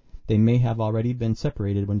papyrus, they may have already been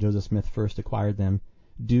separated when Joseph Smith first acquired them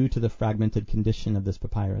due to the fragmented condition of this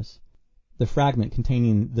papyrus. The fragment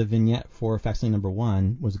containing the vignette for facsimile number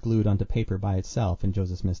 1 was glued onto paper by itself in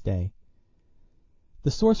Joseph Smith's day. The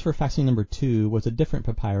source for facsimile number 2 was a different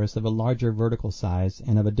papyrus of a larger vertical size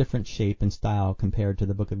and of a different shape and style compared to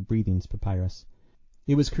the Book of Breathings papyrus.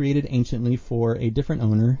 It was created anciently for a different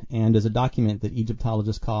owner and is a document that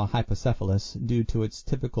Egyptologists call hypocephalous due to its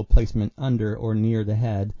typical placement under or near the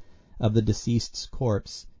head of the deceased's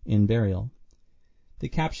corpse in burial. The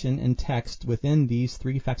caption and text within these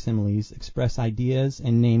 3 facsimiles express ideas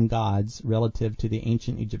and name gods relative to the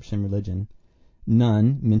ancient Egyptian religion.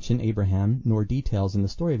 None mention Abraham, nor details in the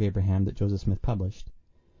story of Abraham that Joseph Smith published.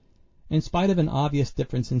 In spite of an obvious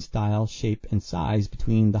difference in style, shape, and size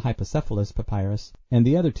between the hypocephalous papyrus and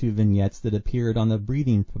the other 2 vignettes that appeared on the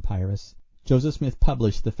breathing papyrus, Joseph Smith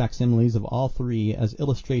published the facsimiles of all 3 as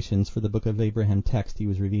illustrations for the Book of Abraham text he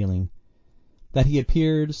was revealing. That he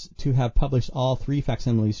appears to have published all 3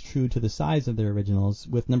 facsimiles true to the size of their originals,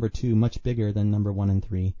 with number 2 much bigger than number 1 and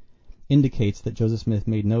 3, indicates that Joseph Smith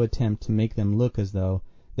made no attempt to make them look as though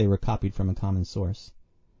they were copied from a common source.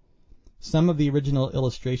 Some of the original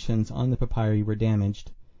illustrations on the papyri were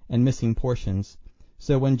damaged and missing portions,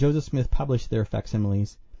 so when Joseph Smith published their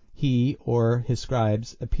facsimiles, he or his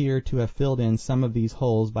scribes appear to have filled in some of these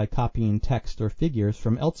holes by copying text or figures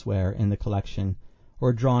from elsewhere in the collection,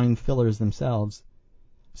 or drawing fillers themselves.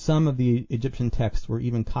 Some of the Egyptian texts were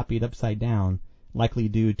even copied upside down, likely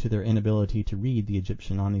due to their inability to read the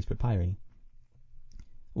Egyptian on these papyri.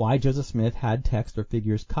 Why Joseph Smith had text or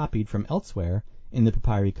figures copied from elsewhere in the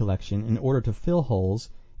papyri collection in order to fill holes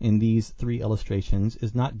in these 3 illustrations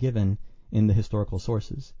is not given in the historical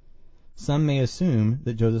sources. Some may assume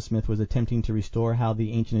that Joseph Smith was attempting to restore how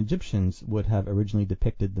the ancient Egyptians would have originally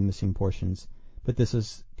depicted the missing portions, but this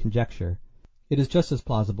is conjecture. It is just as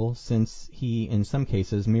plausible, since he in some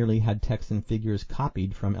cases merely had text and figures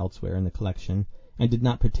copied from elsewhere in the collection and did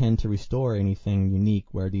not pretend to restore anything unique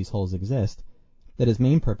where these holes exist, that his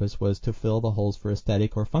main purpose was to fill the holes for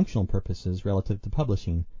aesthetic or functional purposes relative to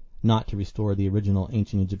publishing, not to restore the original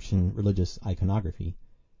ancient Egyptian religious iconography.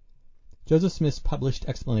 Joseph Smith's published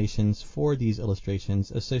explanations for these illustrations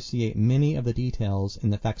associate many of the details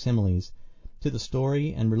in the facsimiles to the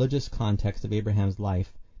story and religious context of Abraham's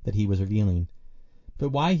life that he was revealing. But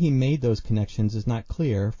why he made those connections is not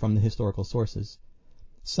clear from the historical sources.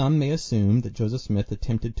 Some may assume that Joseph Smith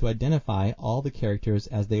attempted to identify all the characters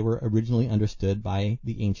as they were originally understood by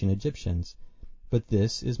the ancient Egyptians, but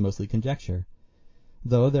this is mostly conjecture,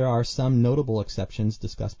 though there are some notable exceptions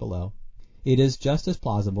discussed below. It is just as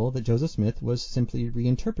plausible that Joseph Smith was simply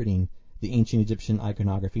reinterpreting the ancient Egyptian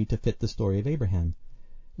iconography to fit the story of Abraham.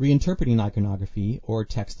 Reinterpreting iconography or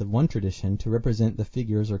text of one tradition to represent the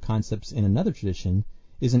figures or concepts in another tradition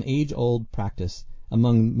is an age-old practice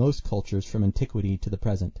among most cultures from antiquity to the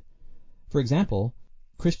present. For example,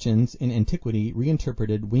 Christians in antiquity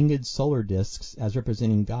reinterpreted winged solar discs as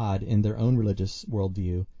representing God in their own religious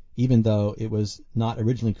worldview, even though it was not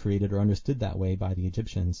originally created or understood that way by the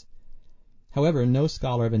Egyptians. However, no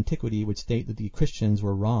scholar of antiquity would state that the Christians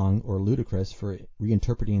were wrong or ludicrous for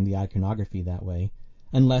reinterpreting the iconography that way,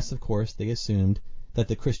 unless, of course, they assumed that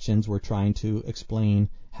the Christians were trying to explain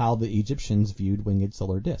how the Egyptians viewed winged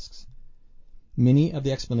solar discs. Many of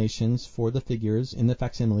the explanations for the figures in the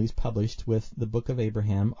facsimiles published with the Book of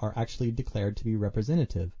Abraham are actually declared to be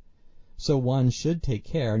representative, so one should take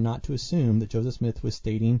care not to assume that Joseph Smith was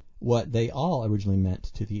stating what they all originally meant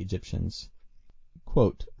to the Egyptians.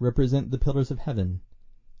 Quote, represent the pillars of heaven,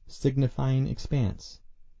 signifying expanse,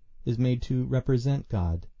 is made to represent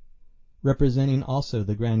God, representing also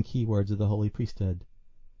the grand keywords of the holy priesthood.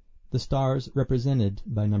 The stars represented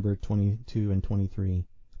by number 22 and 23.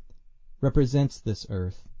 Represents this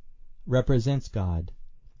earth, represents God,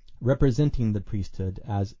 representing the priesthood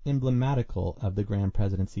as emblematical of the grand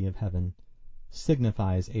presidency of heaven,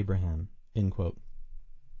 signifies Abraham. End quote.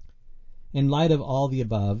 In light of all the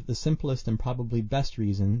above, the simplest and probably best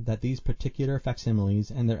reason that these particular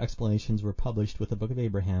facsimiles and their explanations were published with the Book of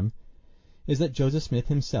Abraham is that Joseph Smith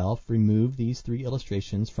himself removed these 3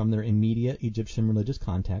 illustrations from their immediate Egyptian religious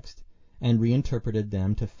context and reinterpreted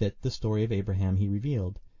them to fit the story of Abraham he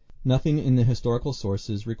revealed. Nothing in the historical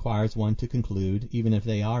sources requires one to conclude, even if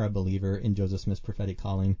they are a believer in Joseph Smith's prophetic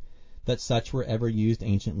calling, that such were ever used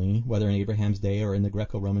anciently, whether in Abraham's day or in the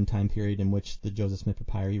Greco-Roman time period in which the Joseph Smith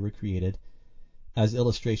papyri were created, as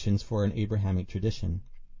illustrations for an Abrahamic tradition.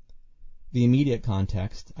 The immediate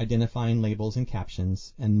context, identifying labels and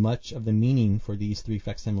captions, and much of the meaning for these three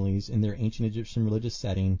facsimiles in their ancient Egyptian religious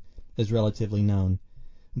setting is relatively known,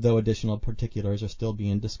 though additional particulars are still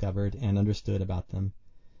being discovered and understood about them,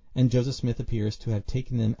 and Joseph Smith appears to have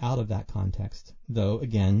taken them out of that context, though,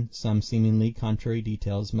 again, some seemingly contrary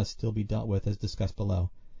details must still be dealt with as discussed below,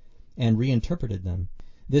 and reinterpreted them.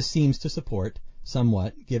 This seems to support,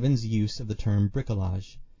 somewhat, Gibbon's use of the term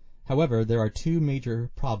bricolage. However, there are two major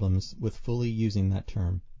problems with fully using that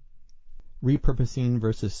term: repurposing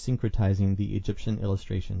versus syncretizing the Egyptian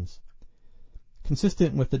illustrations.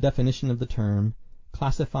 Consistent with the definition of the term,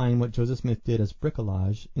 classifying what Joseph Smith did as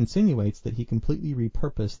bricolage insinuates that he completely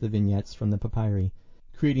repurposed the vignettes from the papyri,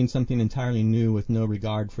 creating something entirely new with no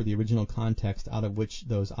regard for the original context out of which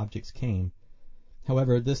those objects came.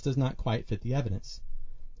 However, this does not quite fit the evidence.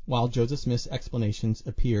 While Joseph Smith's explanations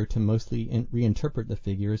appear to mostly reinterpret the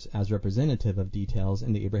figures as representative of details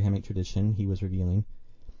in the Abrahamic tradition he was revealing,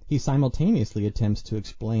 he simultaneously attempts to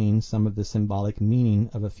explain some of the symbolic meaning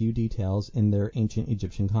of a few details in their ancient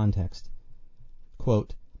Egyptian context.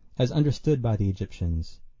 Quote, "As understood by the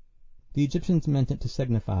Egyptians meant it to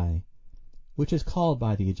signify, which is called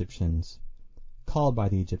by the Egyptians,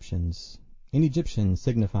 in Egyptian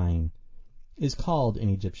signifying, is called in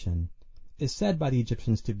Egyptian, is said by the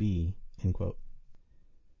Egyptians to be." End quote.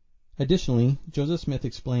 Additionally, Joseph Smith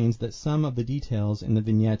explains that some of the details in the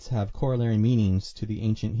vignettes have corollary meanings to the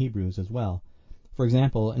ancient Hebrews as well. For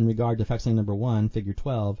example, in regard to facsimile number 1, figure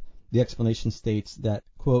 12, the explanation states that,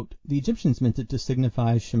 quote, "The Egyptians meant it to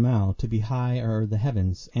signify Shemal, to be high or the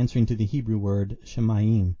heavens, answering to the Hebrew word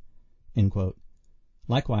Shemayim." End quote.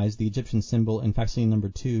 Likewise, the Egyptian symbol in facsimile number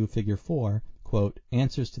 2, figure 4, quote,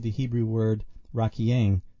 "answers to the Hebrew word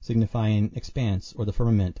Rakiyang, signifying expanse or the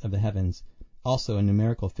firmament of the heavens, also a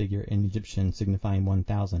numerical figure in Egyptian signifying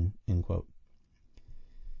 1,000." End quote.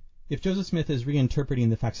 If Joseph Smith is reinterpreting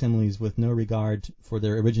the facsimiles with no regard for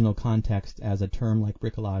their original context, as a term like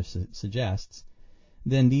bricolage suggests,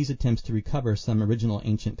 then these attempts to recover some original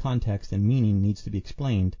ancient context and meaning needs to be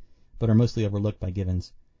explained, but are mostly overlooked by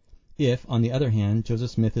Gibbons. If, on the other hand,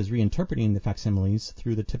 Joseph Smith is reinterpreting the facsimiles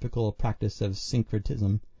through the typical practice of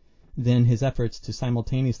syncretism, then his efforts to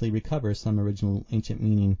simultaneously recover some original ancient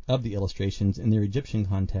meaning of the illustrations in their Egyptian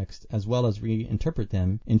context, as well as reinterpret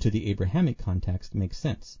them into the Abrahamic context, make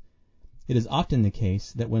sense. It is often the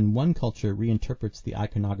case that when one culture reinterprets the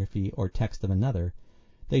iconography or text of another,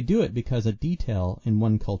 they do it because a detail in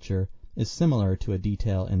one culture is similar to a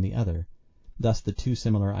detail in the other. Thus the two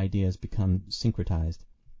similar ideas become syncretized.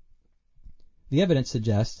 The evidence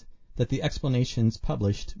suggests that the explanations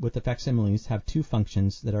published with the facsimiles have two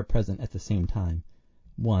functions that are present at the same time.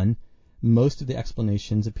 1. Most of the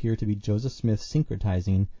explanations appear to be Joseph Smith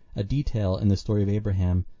syncretizing a detail in the story of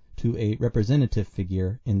Abraham to a representative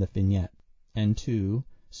figure in the vignette. And 2.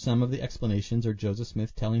 Some of the explanations are Joseph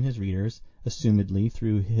Smith telling his readers, assumedly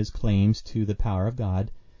through his claims to the power of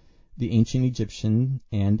God, the ancient Egyptian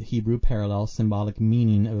and Hebrew parallel symbolic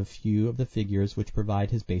meaning of a few of the figures which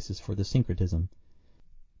provide his basis for the syncretism.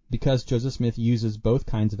 Because Joseph Smith uses both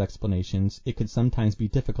kinds of explanations, it could sometimes be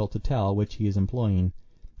difficult to tell which he is employing.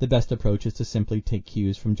 The best approach is to simply take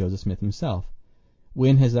cues from Joseph Smith himself.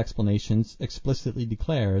 When his explanations explicitly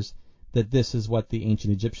declares that this is what the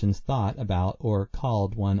ancient Egyptians thought about or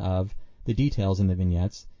called one of the details in the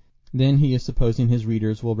vignettes, then he is supposing his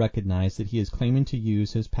readers will recognize that he is claiming to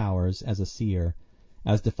use his powers as a seer,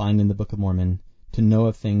 as defined in the Book of Mormon, to know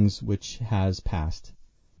of things which has passed.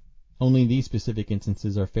 Only these specific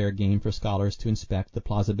instances are fair game for scholars to inspect the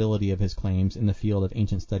plausibility of his claims in the field of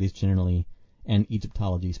ancient studies generally, and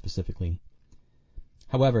Egyptology specifically.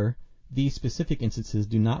 However, these specific instances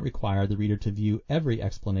do not require the reader to view every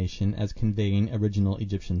explanation as conveying original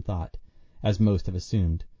Egyptian thought, as most have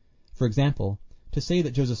assumed. For example, to say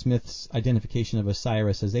that Joseph Smith's identification of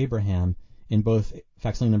Osiris as Abraham in both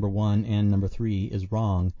facsimile number 1 and number 3 is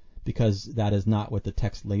wrong, because that is not what the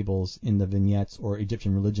text labels in the vignettes or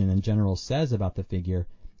Egyptian religion in general says about the figure,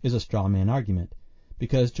 is a straw man argument,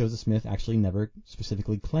 because Joseph Smith actually never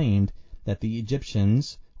specifically claimed that the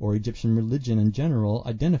Egyptians or Egyptian religion in general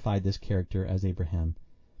identified this character as Abraham.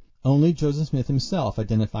 Only Joseph Smith himself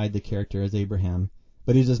identified the character as Abraham,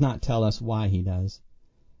 but he does not tell us why he does.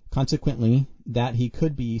 Consequently, that he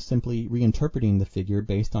could be simply reinterpreting the figure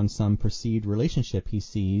based on some perceived relationship he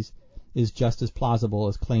sees is just as plausible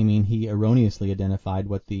as claiming he erroneously identified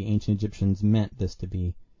what the ancient Egyptians meant this to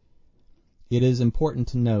be. It is important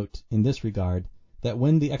to note in this regard that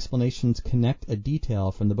when the explanations connect a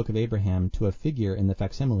detail from the Book of Abraham to a figure in the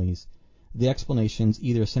facsimiles, the explanations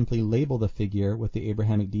either simply label the figure with the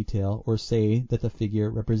Abrahamic detail or say that the figure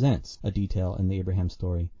represents a detail in the Abraham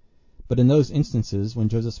story. But in those instances, when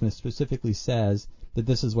Joseph Smith specifically says that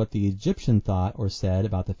this is what the Egyptian thought or said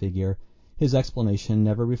about the figure, his explanation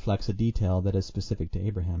never reflects a detail that is specific to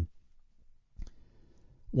Abraham.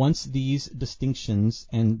 Once these distinctions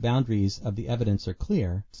and boundaries of the evidence are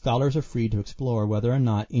clear, scholars are free to explore whether or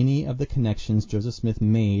not any of the connections Joseph Smith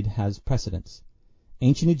made has precedence.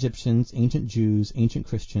 Ancient Egyptians, ancient Jews, ancient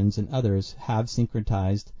Christians, and others have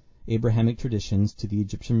syncretized Abrahamic traditions to the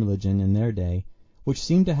Egyptian religion in their day, which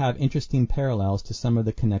seem to have interesting parallels to some of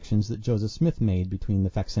the connections that Joseph Smith made between the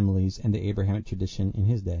facsimiles and the Abrahamic tradition in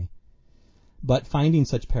his day. But finding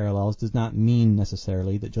such parallels does not mean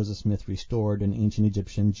necessarily that Joseph Smith restored an ancient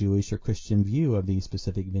Egyptian, Jewish, or Christian view of these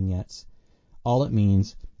specific vignettes. All it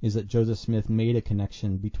means is that Joseph Smith made a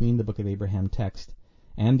connection between the Book of Abraham text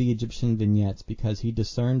and the Egyptian vignettes because he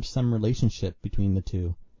discerned some relationship between the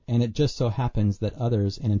two, and it just so happens that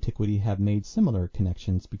others in antiquity have made similar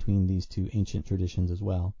connections between these two ancient traditions as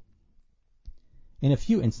well. In a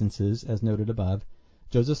few instances, as noted above,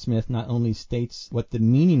 Joseph Smith not only states what the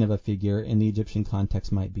meaning of a figure in the Egyptian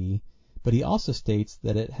context might be, but he also states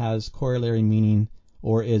that it has corollary meaning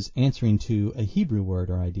or is answering to a Hebrew word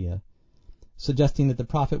or idea, suggesting that the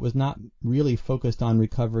prophet was not really focused on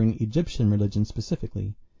recovering Egyptian religion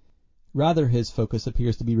specifically. Rather, his focus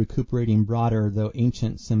appears to be recuperating broader, though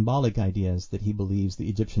ancient, symbolic ideas that he believes the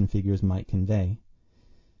Egyptian figures might convey.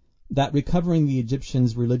 That recovering the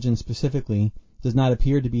Egyptians' religion specifically does not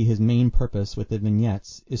appear to be his main purpose with the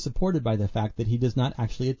vignettes is supported by the fact that he does not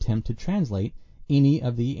actually attempt to translate any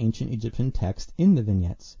of the ancient Egyptian text in the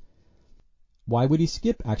vignettes. Why would he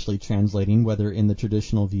skip actually translating, whether in the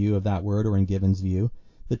traditional view of that word or in Gibbon's view,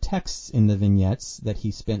 the texts in the vignettes that he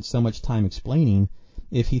spent so much time explaining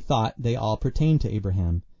if he thought they all pertained to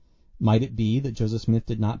Abraham? Might it be that Joseph Smith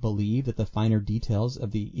did not believe that the finer details of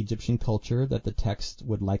the Egyptian culture that the text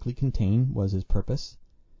would likely contain was his purpose?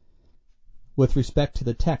 With respect to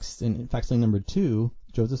the texts in facsimile number 2,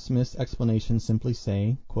 Joseph Smith's explanations simply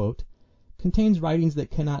say, quote, "contains writings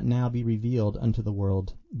that cannot now be revealed unto the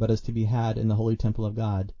world, but is to be had in the holy temple of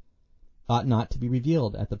God, ought not to be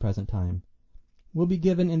revealed at the present time, will be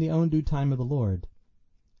given in the own due time of the Lord.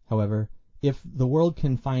 However, if the world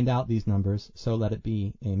can find out these numbers, so let it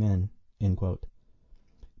be. Amen." End quote.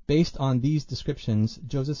 Based on these descriptions,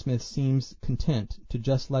 Joseph Smith seems content to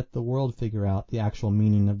just let the world figure out the actual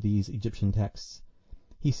meaning of these Egyptian texts.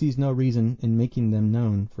 He sees no reason in making them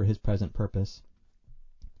known for his present purpose.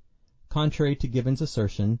 Contrary to Gibbon's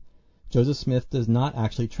assertion, Joseph Smith does not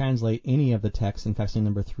actually translate any of the texts in facsimile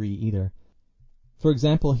number 3 either. For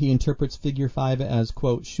example, he interprets figure 5 as,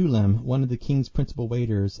 quote, Shulem, one of the king's principal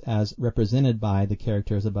waiters, as represented by the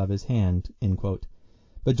characters above his hand, end quote.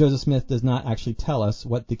 But Joseph Smith does not actually tell us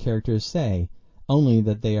what the characters say, only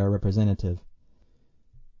that they are representative.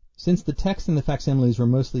 Since the text in the facsimiles were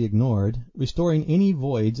mostly ignored, restoring any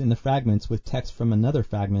voids in the fragments with text from another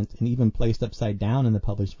fragment and even placed upside down in the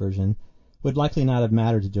published version would likely not have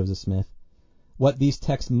mattered to Joseph Smith. What these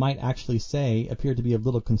texts might actually say appeared to be of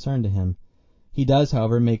little concern to him. He does,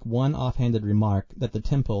 however, make one offhanded remark that the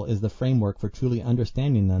temple is the framework for truly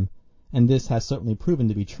understanding them, and this has certainly proven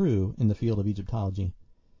to be true in the field of Egyptology.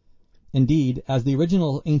 Indeed, as the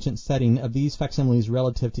original ancient setting of these facsimiles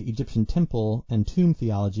relative to Egyptian temple and tomb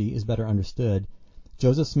theology is better understood,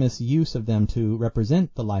 Joseph Smith's use of them to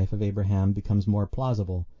represent the life of Abraham becomes more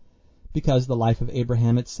plausible, because the life of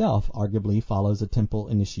Abraham itself arguably follows a temple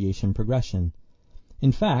initiation progression.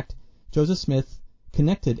 In fact, Joseph Smith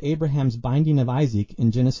connected Abraham's binding of Isaac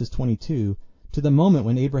in Genesis 22 to the moment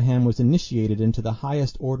when Abraham was initiated into the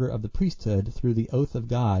highest order of the priesthood through the oath of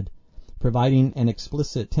God, providing an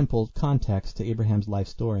explicit temple context to Abraham's life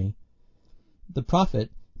story. The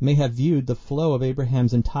prophet may have viewed the flow of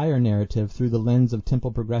Abraham's entire narrative through the lens of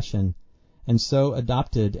temple progression, and so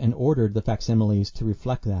adopted and ordered the facsimiles to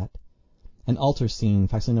reflect that. An altar scene,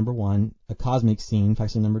 facsimile number 1, a cosmic scene,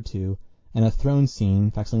 facsimile number 2, and a throne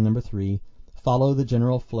scene, facsimile number 3, follow the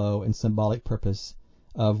general flow and symbolic purpose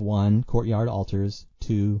of 1. Courtyard altars,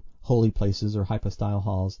 2. Holy places or hypostyle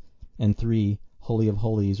halls, and 3. Holy of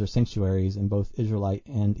Holies or sanctuaries in both Israelite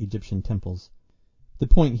and Egyptian temples. The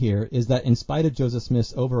point here is that in spite of Joseph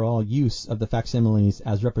Smith's overall use of the facsimiles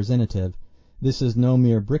as representative, this is no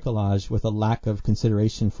mere bricolage with a lack of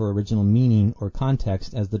consideration for original meaning or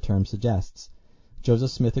context as the term suggests. Joseph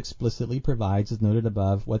Smith explicitly provides, as noted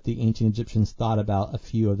above, what the ancient Egyptians thought about a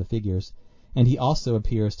few of the figures, and he also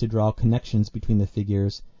appears to draw connections between the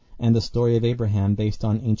figures and the story of Abraham based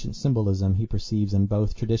on ancient symbolism he perceives in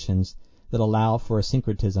both traditions that allow for a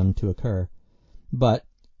syncretism to occur. But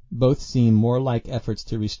both seem more like efforts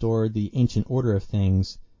to restore the ancient order of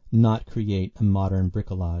things, not create a modern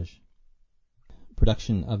bricolage.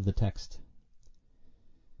 Production of the text.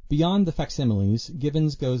 Beyond the facsimiles,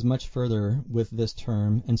 Gibbons goes much further with this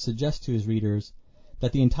term and suggests to his readers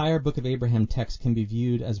that the entire Book of Abraham text can be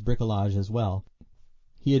viewed as bricolage as well.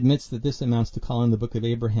 He admits that this amounts to calling the Book of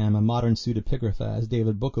Abraham a modern pseudepigrapha, as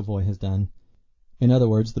David Bokovoy has done. In other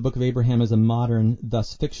words, the Book of Abraham is a modern,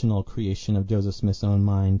 thus fictional, creation of Joseph Smith's own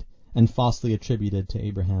mind, and falsely attributed to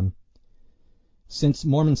Abraham. Since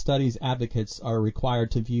Mormon studies advocates are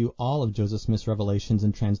required to view all of Joseph Smith's revelations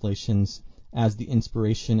and translations as the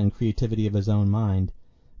inspiration and creativity of his own mind,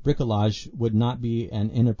 bricolage would not be an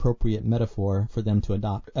inappropriate metaphor for them to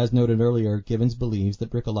adopt. As noted earlier, Gibbons believes that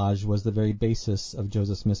bricolage was the very basis of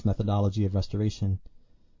Joseph Smith's methodology of restoration.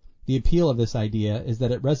 The appeal of this idea is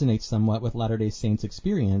that it resonates somewhat with Latter-day Saints'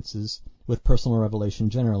 experiences with personal revelation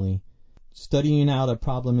generally, studying out a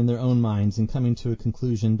problem in their own minds and coming to a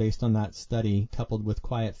conclusion based on that study, coupled with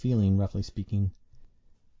quiet feeling, roughly speaking.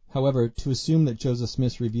 However, to assume that Joseph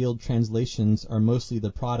Smith's revealed translations are mostly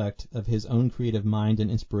the product of his own creative mind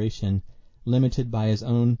and inspiration, limited by his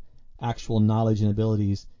own actual knowledge and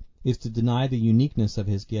abilities, is to deny the uniqueness of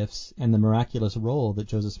his gifts and the miraculous role that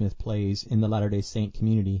Joseph Smith plays in the Latter-day Saint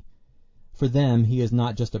community. For them, he is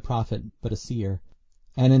not just a prophet, but a seer.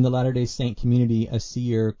 And in the Latter-day Saint community, a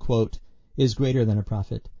seer, quote, is greater than a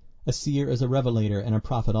prophet. A seer is a revelator and a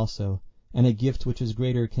prophet also, and a gift which is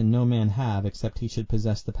greater can no man have except he should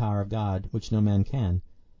possess the power of God, which no man can.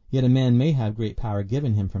 Yet a man may have great power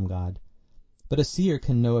given him from God. But a seer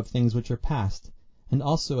can know of things which are past, and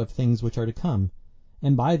also of things which are to come,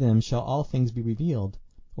 and by them shall all things be revealed,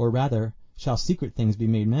 or rather, shall secret things be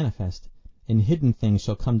made manifest, and hidden things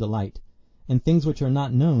shall come to light, and things which are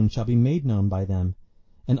not known shall be made known by them,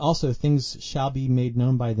 and also things shall be made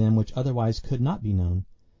known by them which otherwise could not be known.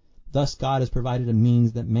 Thus God has provided a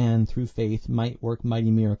means that man, through faith, might work mighty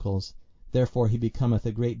miracles. Therefore he becometh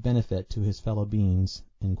a great benefit to his fellow beings."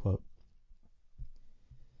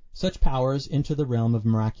 Such powers enter the realm of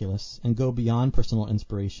miraculous and go beyond personal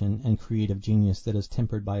inspiration and creative genius that is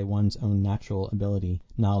tempered by one's own natural ability,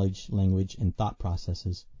 knowledge, language, and thought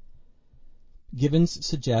processes. Gibbons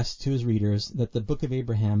suggests to his readers that the Book of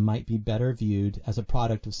Abraham might be better viewed as a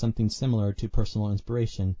product of something similar to personal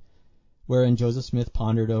inspiration, wherein Joseph Smith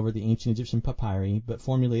pondered over the ancient Egyptian papyri, but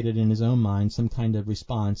formulated in his own mind some kind of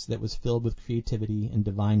response that was filled with creativity and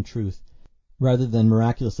divine truth, rather than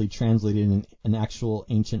miraculously translated in an actual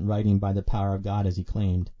ancient writing by the power of God as he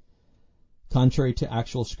claimed. Contrary to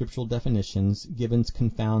actual scriptural definitions, Gibbons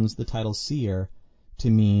confounds the title seer to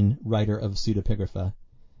mean writer of pseudepigrapha,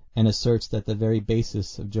 and asserts that the very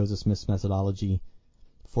basis of Joseph Smith's methodology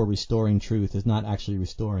for restoring truth is not actually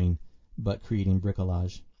restoring, but creating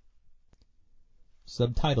bricolage.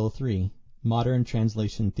 Subtitle 3. Modern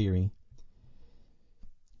Translation Theory.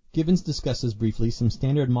 Gibbons discusses briefly some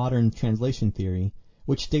standard modern translation theory,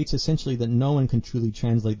 which states essentially that no one can truly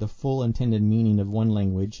translate the full intended meaning of one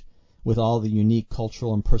language, with all the unique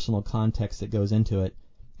cultural and personal context that goes into it,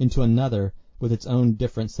 into another with its own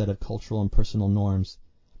different set of cultural and personal norms.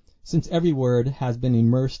 Since every word has been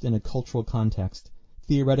immersed in a cultural context,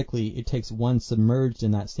 theoretically it takes one submerged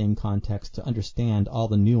in that same context to understand all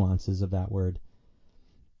the nuances of that word.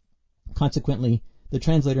 Consequently, the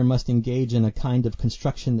translator must engage in a kind of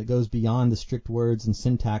construction that goes beyond the strict words and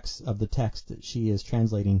syntax of the text that she is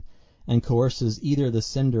translating, and coerces either the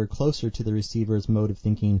sender closer to the receiver's mode of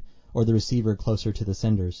thinking or the receiver closer to the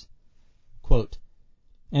sender's. Quote,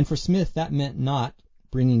 "And for Smith that meant not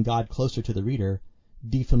bringing God closer to the reader,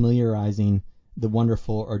 defamiliarizing the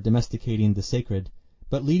wonderful or domesticating the sacred,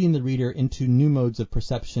 but leading the reader into new modes of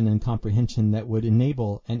perception and comprehension that would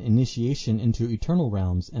enable an initiation into eternal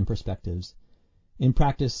realms and perspectives. In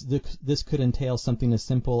practice, this could entail something as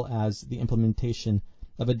simple as the implementation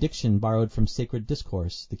of a diction borrowed from Sacred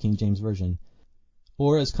Discourse, the King James Version,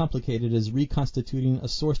 or as complicated as reconstituting a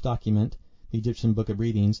source document, the Egyptian Book of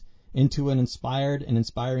Readings, into an inspired and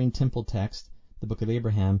inspiring temple text, the Book of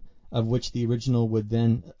Abraham, of which the original would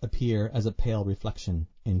then appear as a pale reflection."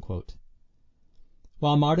 End quote.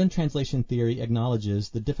 While modern translation theory acknowledges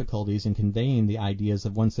the difficulties in conveying the ideas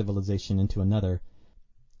of one civilization into another,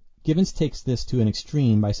 Gibbons takes this to an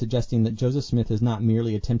extreme by suggesting that Joseph Smith is not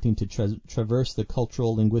merely attempting to traverse the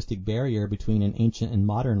cultural linguistic barrier between an ancient and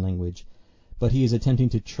modern language, but he is attempting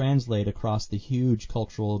to translate across the huge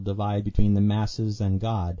cultural divide between the masses and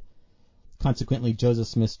God. Consequently, Joseph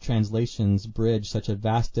Smith's translations bridge such a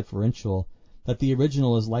vast differential that the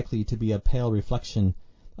original is likely to be a pale reflection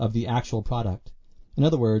of the actual product. In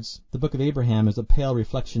other words, the Book of Abraham is a pale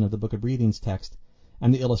reflection of the Book of Breathing's text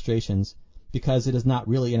and the illustrations, because it is not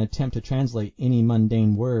really an attempt to translate any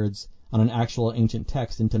mundane words on an actual ancient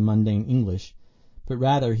text into mundane English, but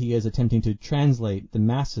rather he is attempting to translate the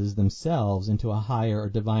masses themselves into a higher or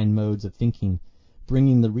divine modes of thinking,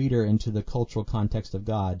 bringing the reader into the cultural context of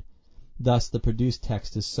God. Thus the produced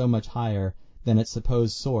text is so much higher than its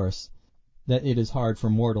supposed source that it is hard for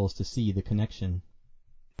mortals to see the connection.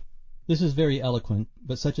 This is very eloquent,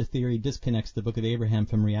 but such a theory disconnects the Book of Abraham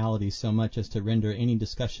from reality so much as to render any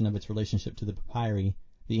discussion of its relationship to the papyri,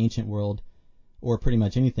 the ancient world, or pretty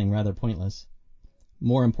much anything, rather pointless.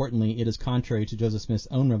 More importantly, it is contrary to Joseph Smith's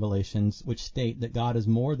own revelations, which state that God is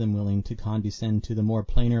more than willing to condescend to the more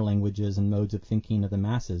plainer languages and modes of thinking of the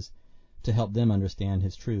masses to help them understand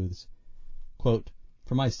his truths. Quote,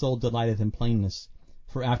 "For my soul delighteth in plainness,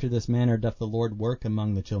 for after this manner doth the Lord work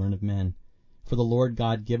among the children of men. For the Lord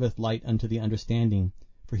God giveth light unto the understanding,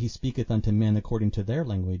 for he speaketh unto men according to their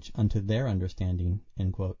language, unto their understanding."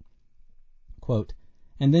 End quote. Quote,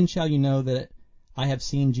 "And then shall you know that I have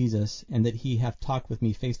seen Jesus, and that he hath talked with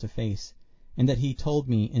me face to face, and that he told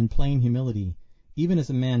me in plain humility, even as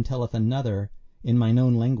a man telleth another in mine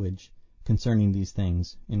own language, concerning these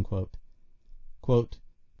things." End quote. Quote,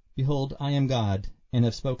 "Behold, I am God, and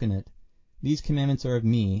have spoken it. These commandments are of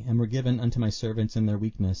me, and were given unto my servants in their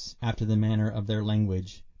weakness, after the manner of their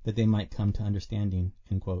language, that they might come to understanding."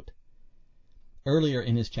 End quote. Earlier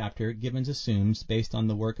in his chapter, Gibbons assumes, based on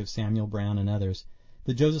the work of Samuel Brown and others,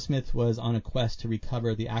 that Joseph Smith was on a quest to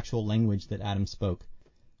recover the actual language that Adam spoke,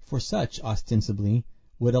 for such, ostensibly,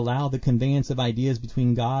 would allow the conveyance of ideas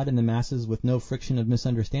between God and the masses with no friction of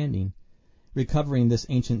misunderstanding. Recovering this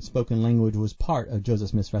ancient spoken language was part of Joseph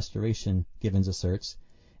Smith's restoration, Gibbons asserts,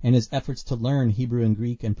 and his efforts to learn Hebrew and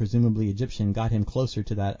Greek and presumably Egyptian got him closer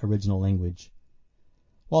to that original language.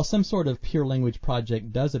 While some sort of pure language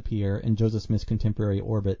project does appear in Joseph Smith's contemporary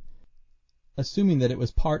orbit, assuming that it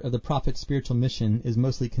was part of the prophet's spiritual mission is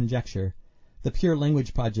mostly conjecture. The pure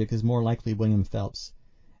language project is more likely William Phelps,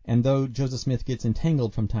 and though Joseph Smith gets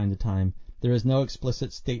entangled from time to time, there is no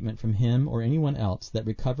explicit statement from him or anyone else that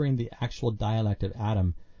recovering the actual dialect of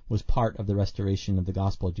Adam was part of the restoration of the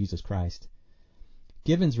gospel of Jesus Christ.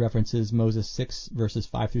 Gibbons references Moses 6 verses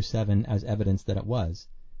 5 through 7 as evidence that it was.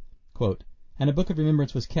 Quote, "And a book of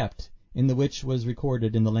remembrance was kept, in the which was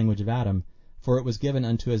recorded in the language of Adam, for it was given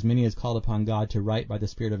unto as many as called upon God to write by the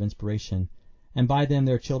spirit of inspiration. And by them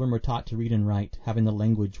their children were taught to read and write, having the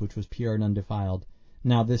language which was pure and undefiled.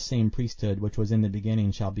 Now this same priesthood which was in the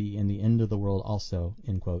beginning shall be in the end of the world also."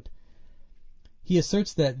 End quote. He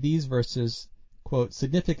asserts that these verses, quote,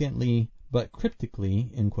 "significantly but cryptically,"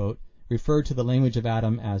 end quote, refer to the language of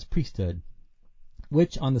Adam as priesthood,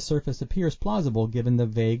 which on the surface appears plausible given the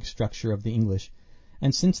vague structure of the English.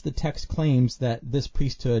 And since the text claims that this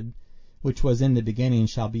priesthood which was in the beginning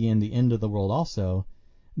shall be in the end of the world also,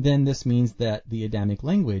 then this means that the Adamic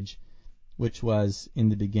language, which was in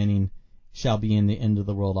the beginning, shall be in the end of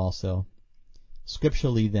the world also.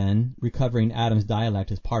 Scripturally, then, recovering Adam's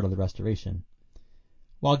dialect is part of the restoration.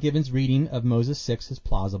 While Gibbons' reading of Moses 6 is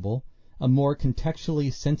plausible, a more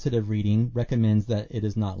contextually sensitive reading recommends that it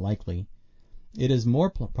is not likely. It is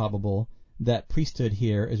more probable that priesthood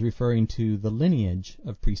here is referring to the lineage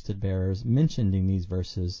of priesthood bearers mentioned in these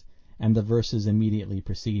verses and the verses immediately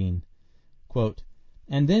preceding. Quote,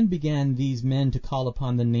 "And then began these men to call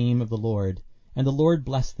upon the name of the Lord, and the Lord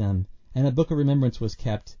blessed them, and a book of remembrance was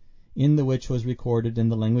kept, in the which was recorded in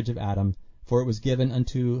the language of Adam, for it was given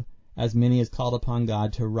unto as many as called upon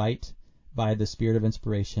God to write by the spirit of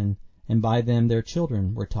inspiration, and by them their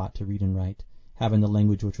children were taught to read and write, having the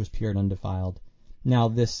language which was pure and undefiled. Now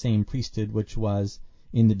this same priesthood which was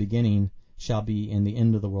in the beginning shall be in the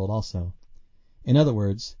end of the world also." In other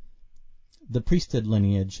words, the priesthood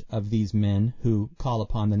lineage of these men who call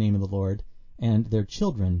upon the name of the Lord, and their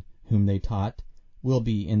children whom they taught, will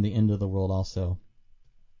be in the end of the world also.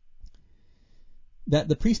 That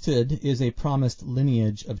the priesthood is a promised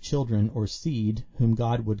lineage of children or seed whom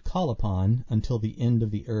God would call upon until the end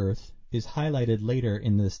of the earth is highlighted later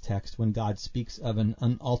in this text when God speaks of an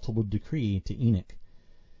unalterable decree to Enoch.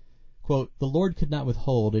 Quote, "The Lord could not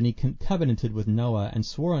withhold, and he covenanted with Noah, and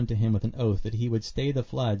swore unto him with an oath that he would stay the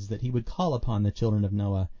floods, that he would call upon the children of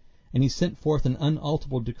Noah. And he sent forth an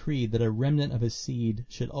unalterable decree that a remnant of his seed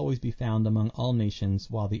should always be found among all nations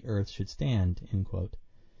while the earth should stand." End quote.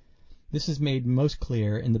 This is made most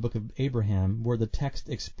clear in the book of Abraham, where the text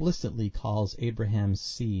explicitly calls Abraham's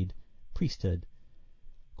seed priesthood.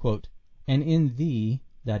 Quote, "And in thee,"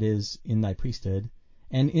 that is, in thy priesthood,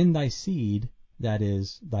 "and in thy seed," that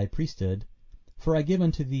is, thy priesthood, For I give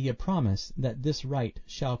unto thee a promise that this right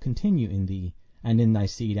shall continue in thee, and in thy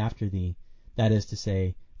seed after thee, that is to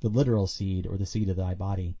say, the literal seed, or the seed of thy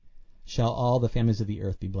body, shall all the families of the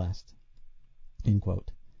earth be blessed." End quote.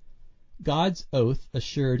 God's oath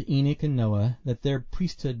assured Enoch and Noah that their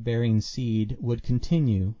priesthood-bearing seed would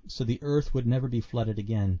continue, so the earth would never be flooded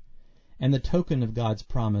again, and the token of God's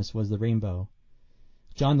promise was the rainbow.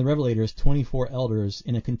 John the Revelator's 24 elders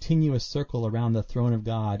in a continuous circle around the throne of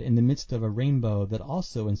God in the midst of a rainbow that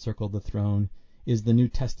also encircled the throne is the New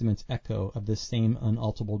Testament's echo of this same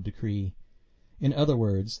unalterable decree. In other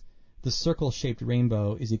words, the circle-shaped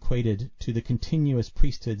rainbow is equated to the continuous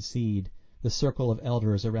priesthood seed, the circle of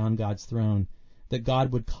elders around God's throne, that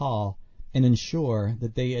God would call and ensure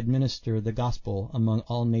that they administer the gospel among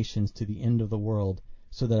all nations to the end of the world,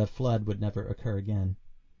 so that a flood would never occur again.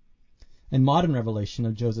 A modern revelation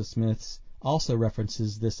of Joseph Smith's also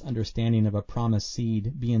references this understanding of a promised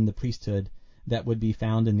seed being the priesthood that would be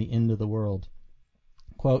found in the end of the world.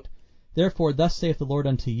 Quote, "Therefore thus saith the Lord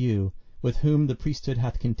unto you, with whom the priesthood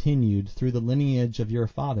hath continued through the lineage of your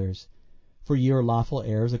fathers. For ye are lawful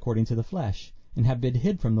heirs according to the flesh, and have been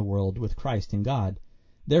hid from the world with Christ in God.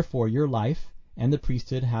 Therefore your life and the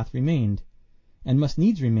priesthood hath remained, and must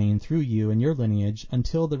needs remain through you and your lineage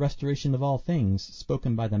until the restoration of all things,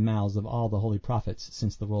 spoken by the mouths of all the holy prophets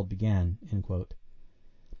since the world began." End quote.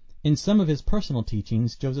 In some of his personal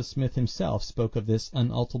teachings, Joseph Smith himself spoke of this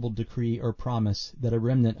unalterable decree or promise that a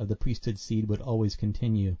remnant of the priesthood seed would always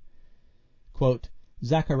continue. Quote,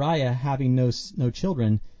 "Zechariah, having no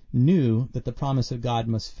children, knew that the promise of God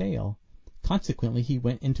must fail. Consequently he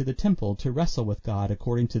went into the temple to wrestle with God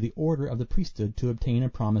according to the order of the priesthood to obtain a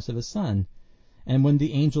promise of a son. And when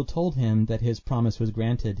the angel told him that his promise was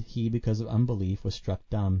granted, he, because of unbelief, was struck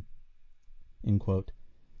dumb." End quote.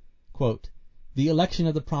 Quote, "The election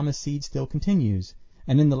of the promised seed still continues,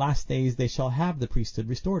 and in the last days they shall have the priesthood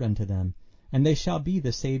restored unto them, and they shall be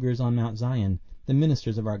the saviors on Mount Zion, the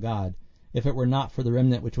ministers of our God. If it were not for the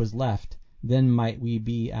remnant which was left, then might we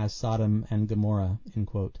be as Sodom and Gomorrah." End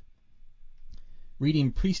quote.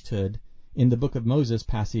 Reading priesthood in the Book of Moses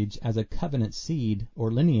passage as a covenant seed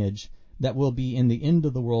or lineage that will be in the end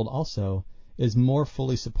of the world also is more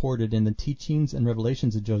fully supported in the teachings and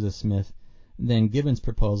revelations of Joseph Smith than Gibbon's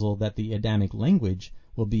proposal that the Adamic language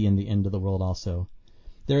will be in the end of the world also.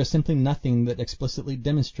 There is simply nothing that explicitly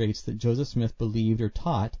demonstrates that Joseph Smith believed or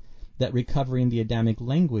taught that recovering the Adamic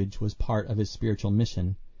language was part of his spiritual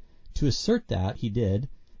mission. To assert that he did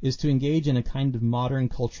is to engage in a kind of modern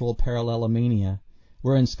cultural parallelomania,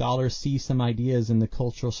 wherein scholars see some ideas in the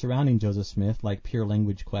culture surrounding Joseph Smith, like pure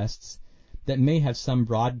language quests, that may have some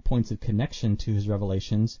broad points of connection to his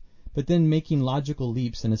revelations, but then making logical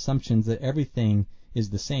leaps and assumptions that everything is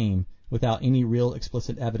the same, without any real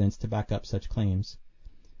explicit evidence to back up such claims.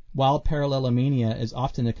 While parallelomania is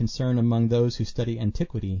often a concern among those who study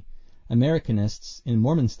antiquity, Americanists in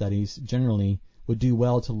Mormon studies generally would do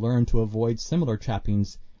well to learn to avoid similar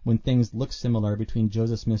trappings when things look similar between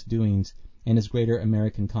Joseph Smith's doings and his greater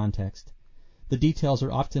American context. The details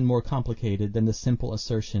are often more complicated than the simple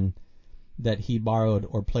assertion that he borrowed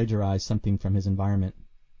or plagiarized something from his environment.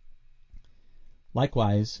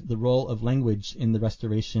 Likewise, the role of language in the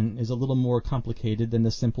Restoration is a little more complicated than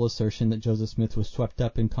the simple assertion that Joseph Smith was swept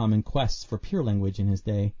up in common quests for pure language in his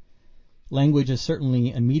day. Language is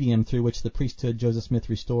certainly a medium through which the priesthood Joseph Smith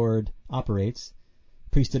restored operates.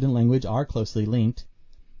 Priesthood and language are closely linked,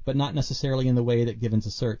 but not necessarily in the way that Gibbons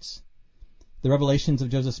asserts. The revelations of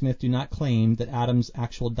Joseph Smith do not claim that Adam's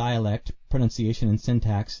actual dialect, pronunciation, and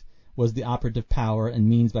syntax was the operative power and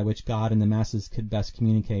means by which God and the masses could best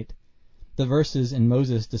communicate. The verses in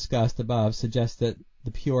Moses discussed above suggest that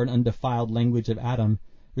the pure and undefiled language of Adam,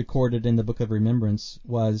 recorded in the Book of Remembrance,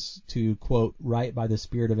 was to, quote, "write by the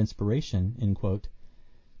spirit of inspiration," end quote,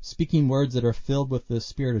 speaking words that are filled with the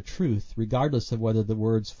spirit of truth, regardless of whether the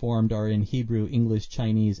words formed are in Hebrew, English,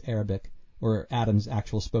 Chinese, Arabic, or Adam's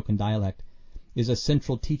actual spoken dialect, is a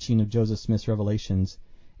central teaching of Joseph Smith's revelations,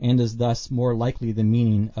 and is thus more likely the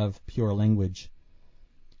meaning of pure language.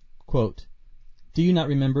 Quote, "Do you not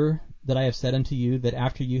remember that I have said unto you that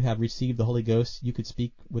after you have received the Holy Ghost you could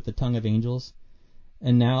speak with the tongue of angels?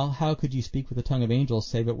 And now how could you speak with the tongue of angels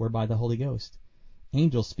save it were by the Holy Ghost?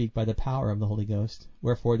 Angels speak by the power of the Holy Ghost,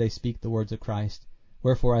 wherefore they speak the words of Christ.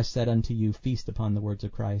 Wherefore I said unto you, feast upon the words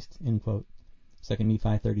of Christ." End quote. 2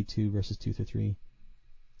 Nephi 32, verses 2-3.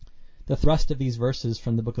 The thrust of these verses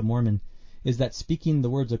from the Book of Mormon is that speaking the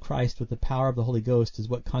words of Christ with the power of the Holy Ghost is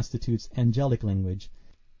what constitutes angelic language,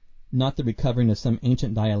 not the recovering of some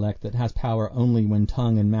ancient dialect that has power only when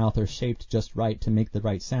tongue and mouth are shaped just right to make the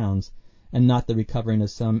right sounds, and not the recovering of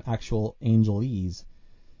some actual angelese.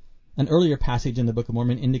 An earlier passage in the Book of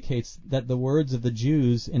Mormon indicates that the words of the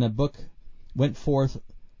Jews in a book went forth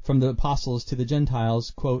from the apostles to the Gentiles,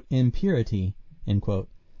 quote, in purity, end quote.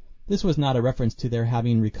 This was not a reference to their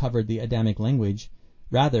having recovered the Adamic language.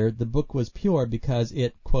 Rather, the book was pure because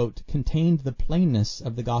it, quote, contained the plainness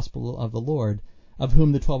of the gospel of the Lord, of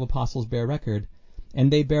whom the 12 apostles bear record, and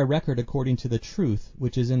they bear record according to the truth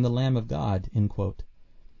which is in the Lamb of God, end quote.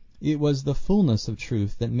 It was the fullness of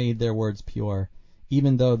truth that made their words pure,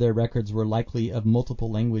 even though their records were likely of multiple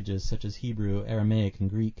languages such as Hebrew, Aramaic, and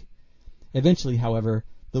Greek. Eventually, however,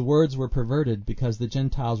 the words were perverted because the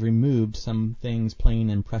Gentiles removed some things plain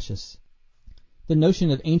and precious. The notion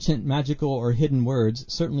of ancient magical or hidden words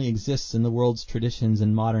certainly exists in the world's traditions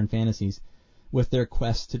and modern fantasies, with their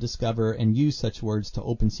quest to discover and use such words to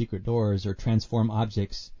open secret doors or transform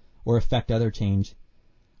objects or effect other change.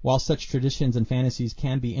 While such traditions and fantasies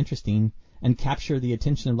can be interesting and capture the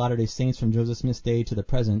attention of Latter-day Saints from Joseph Smith's day to the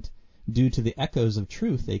present due to the echoes of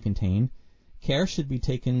truth they contain, care should be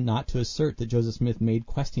taken not to assert that Joseph Smith made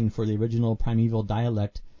questing for the original primeval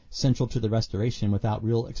dialect central to the Restoration without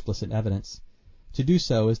real explicit evidence. To do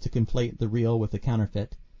so is to conflate the real with the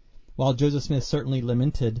counterfeit. While Joseph Smith certainly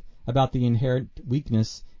lamented about the inherent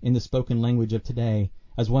weakness in the spoken language of today,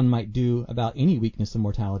 as one might do about any weakness of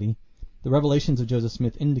mortality, the revelations of Joseph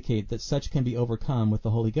Smith indicate that such can be overcome with the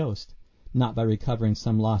Holy Ghost, not by recovering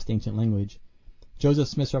some lost ancient language. Joseph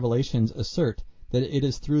Smith's revelations assert that it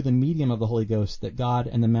is through the medium of the Holy Ghost that God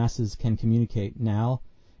and the masses can communicate now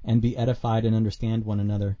and be edified and understand one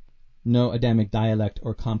another. No Adamic dialect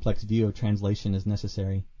or complex view of translation is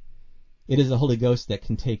necessary. It is the Holy Ghost that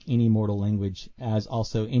can take any mortal language, as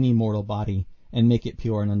also any mortal body, and make it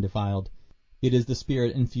pure and undefiled. It is the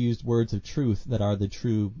Spirit-infused words of truth that are the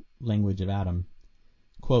true language of Adam.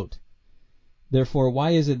 Quote, Therefore,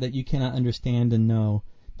 why is it that you cannot understand and know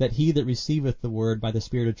that he that receiveth the word by the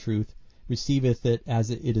Spirit of truth receiveth it as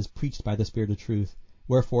it is preached by the Spirit of truth?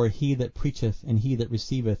 Wherefore he that preacheth and he that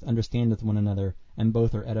receiveth understandeth one another, and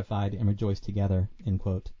both are edified and rejoice together. End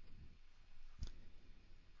quote.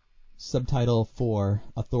 Subtitle 4,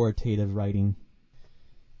 Authoritative Writing.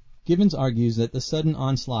 Gibbons argues that the sudden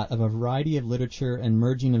onslaught of a variety of literature and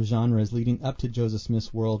merging of genres leading up to Joseph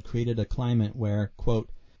Smith's world created a climate where, quote,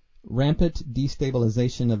 rampant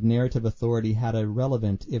destabilization of narrative authority had a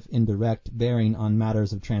relevant, if indirect, bearing on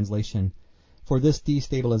matters of translation. For this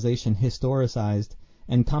destabilization historicized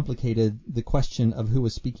and complicated the question of who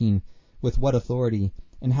was speaking, with what authority,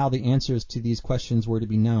 and how the answers to these questions were to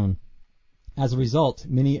be known. As a result,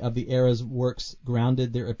 many of the era's works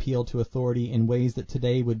grounded their appeal to authority in ways that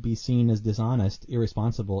today would be seen as dishonest,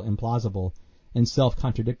 irresponsible, implausible, and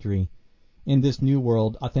self-contradictory. In this new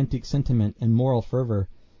world, authentic sentiment and moral fervor,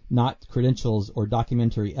 not credentials or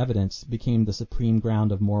documentary evidence, became the supreme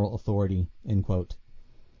ground of moral authority. End quote.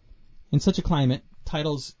 In such a climate,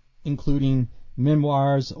 titles including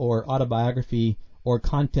memoirs or autobiography or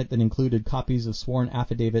content that included copies of sworn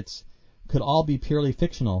affidavits could all be purely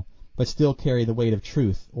fictional, but still carry the weight of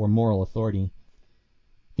truth or moral authority.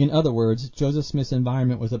 In other words, Joseph Smith's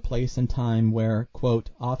environment was a place and time where, quote,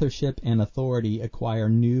 authorship and authority acquire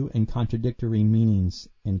new and contradictory meanings,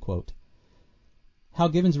 end quote. How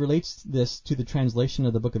Gibbons relates this to the translation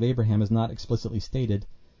of the Book of Abraham is not explicitly stated,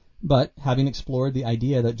 but having explored the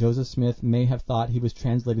idea that Joseph Smith may have thought he was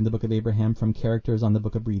translating the Book of Abraham from characters on the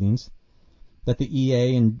Book of Breathings, that the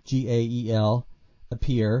EA and GAEL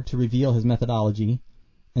appear to reveal his methodology,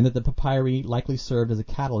 and that the papyri likely served as a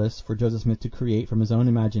catalyst for Joseph Smith to create from his own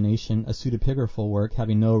imagination a pseudepigraphal work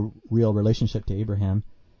having no real relationship to Abraham,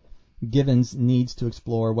 Gibbons needs to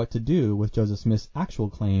explore what to do with Joseph Smith's actual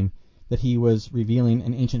claim that he was revealing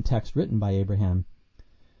an ancient text written by Abraham.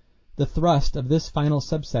 The thrust of this final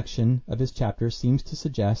subsection of his chapter seems to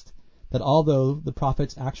suggest that although the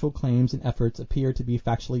prophet's actual claims and efforts appear to be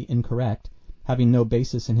factually incorrect, having no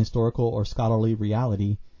basis in historical or scholarly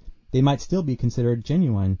reality, they might still be considered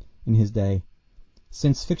genuine in his day.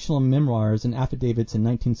 Since fictional memoirs and affidavits in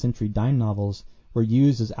 19th century dime novels were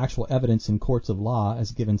used as actual evidence in courts of law,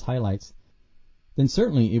 as Gibbons highlights, then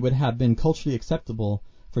certainly it would have been culturally acceptable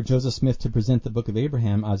for Joseph Smith to present the Book of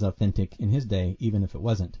Abraham as authentic in his day, even if it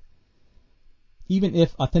wasn't. Even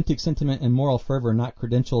if authentic sentiment and moral fervor, not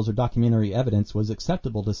credentials or documentary evidence, was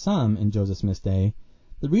acceptable to some in Joseph Smith's day,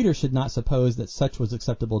 the reader should not suppose that such was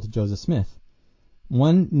acceptable to Joseph Smith.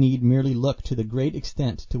 One need merely look to the great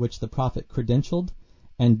extent to which the prophet credentialed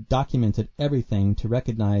and documented everything to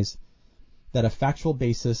recognize that a factual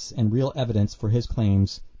basis and real evidence for his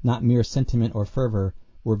claims, not mere sentiment or fervor,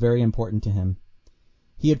 were very important to him.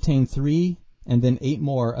 He obtained 3 and then 8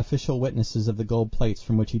 more official witnesses of the gold plates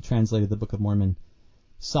from which he translated the Book of Mormon.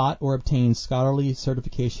 sought or obtained scholarly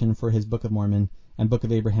certification for his Book of Mormon and Book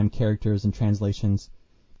of Abraham characters and translations,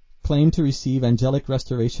 claimed to receive angelic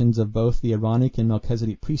restorations of both the Aaronic and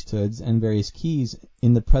Melchizedek priesthoods and various keys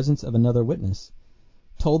in the presence of another witness,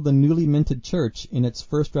 told the newly minted church in its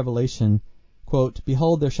first revelation, quote,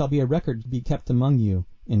 "Behold, there shall be a record to be kept among you,"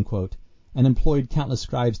 end quote, and employed countless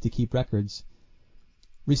scribes to keep records,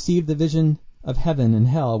 received the vision of heaven and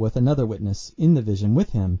hell with another witness in the vision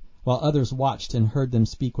with him, while others watched and heard them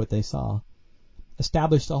speak what they saw,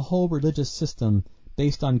 established a whole religious system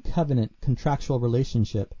based on covenant contractual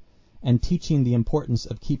relationship, and teaching the importance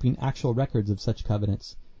of keeping actual records of such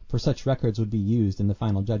covenants, for such records would be used in the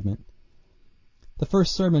final judgment. The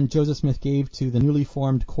first sermon Joseph Smith gave to the newly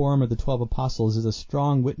formed quorum of the 12 Apostles is a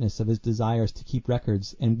strong witness of his desires to keep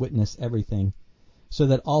records and witness everything, so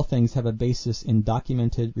that all things have a basis in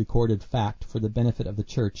documented, recorded fact for the benefit of the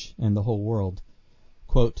Church and the whole world.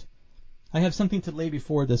 Quote, "I have something to lay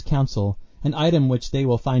before this council, an item which they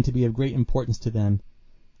will find to be of great importance to them.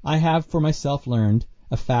 I have for myself learned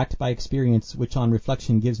a fact by experience which on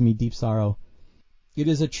reflection gives me deep sorrow. It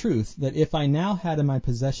is a truth that if I now had in my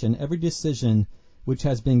possession every decision which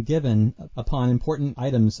has been given upon important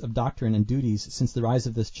items of doctrine and duties since the rise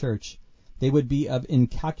of this church, they would be of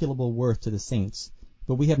incalculable worth to the saints,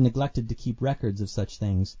 but we have neglected to keep records of such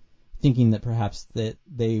things, thinking that perhaps that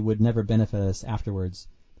they would never benefit us afterwards,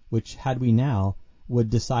 which, had we now, would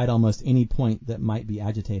decide almost any point that might be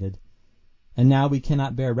agitated. And now we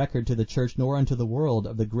cannot bear record to the Church nor unto the world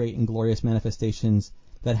of the great and glorious manifestations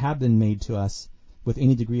that have been made to us with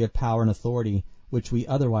any degree of power and authority which we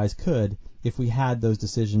otherwise could if we had those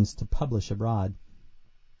decisions to publish abroad.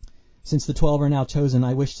 Since the 12 are now chosen,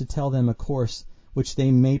 I wish to tell them a course which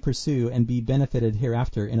they may pursue and be benefited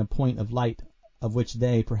hereafter in a point of light of which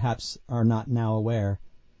they, perhaps, are not now aware.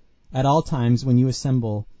 At all times when you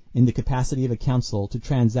assemble in the capacity of a council to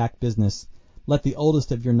transact business, let the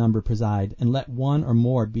oldest of your number preside, and let one or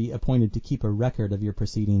more be appointed to keep a record of your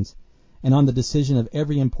proceedings, and on the decision of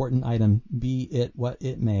every important item, be it what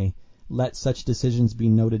it may, let such decisions be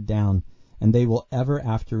noted down, and they will ever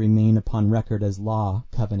after remain upon record as law,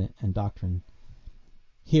 covenant, and doctrine.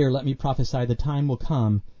 Here let me prophesy the time will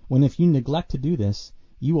come when if you neglect to do this,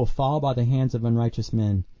 you will fall by the hands of unrighteous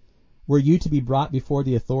men. Were you to be brought before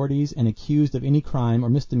the authorities and accused of any crime or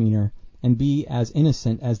misdemeanor, and be as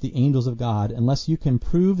innocent as the angels of God, unless you can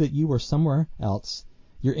prove that you were somewhere else,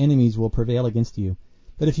 your enemies will prevail against you.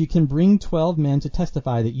 But if you can bring 12 men to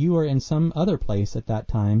testify that you are in some other place at that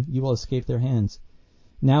time, you will escape their hands.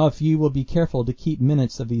 Now if you will be careful to keep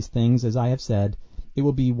minutes of these things, as I have said, it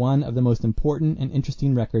will be one of the most important and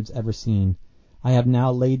interesting records ever seen. I have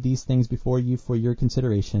now laid these things before you for your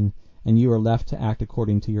consideration, and you are left to act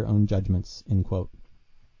according to your own judgments." End quote.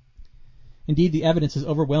 Indeed, the evidence is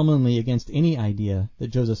overwhelmingly against any idea that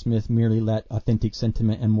Joseph Smith merely let authentic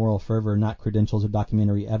sentiment and moral fervor, not credentials or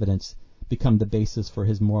documentary evidence, become the basis for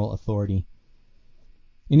his moral authority.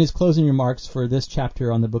 In his closing remarks for this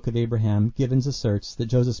chapter on the Book of Abraham, Gibbons asserts that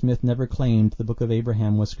Joseph Smith never claimed the Book of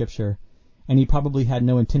Abraham was Scripture, and he probably had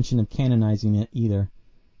no intention of canonizing it either.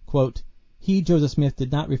 Quote, "He, Joseph Smith,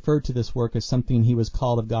 did not refer to this work as something he was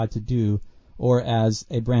called of God to do, or as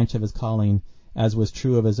a branch of his calling, as was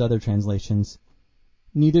true of his other translations.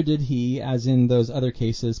 Neither did he, as in those other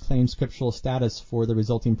cases, claim scriptural status for the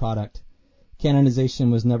resulting product.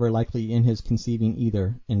 Canonization was never likely in his conceiving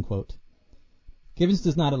either." End quote. Gibbons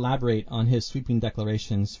does not elaborate on his sweeping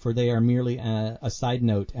declarations, for they are merely a side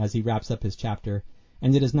note as he wraps up his chapter,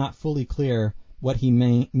 and it is not fully clear what he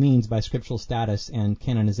means by scriptural status and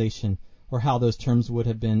canonization, or how those terms would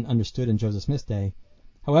have been understood in Joseph Smith's day.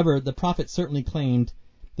 However, the prophet certainly claimed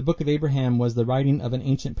the Book of Abraham was the writing of an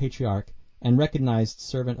ancient patriarch and recognized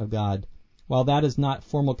servant of God. While that is not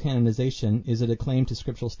formal canonization, is it a claim to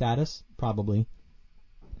scriptural status? Probably.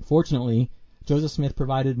 Fortunately, Joseph Smith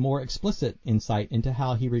provided more explicit insight into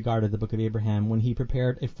how he regarded the Book of Abraham when he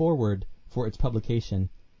prepared a foreword for its publication.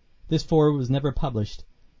 This foreword was never published,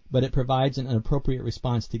 but it provides an appropriate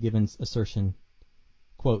response to Gibbons' assertion.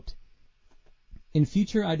 Quote, "In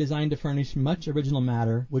future I design to furnish much original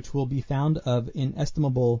matter which will be found of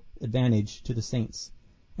inestimable advantage to the saints,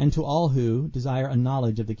 and to all who desire a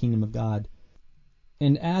knowledge of the kingdom of God.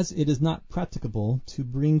 And as it is not practicable to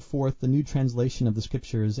bring forth the new translation of the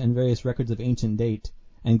Scriptures and various records of ancient date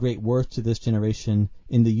and great worth to this generation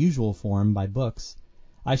in the usual form by books,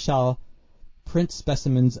 I shall print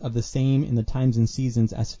specimens of the same in the times and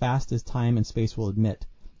seasons as fast as time and space will admit,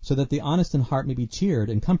 so that the honest in heart may be cheered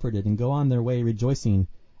and comforted and go on their way rejoicing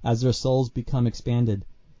as their souls become expanded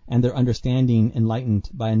and their understanding enlightened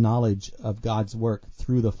by a knowledge of God's work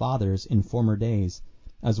through the fathers in former days,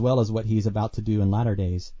 as well as what he is about to do in latter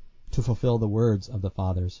days, to fulfill the words of the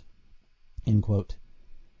fathers." End quote.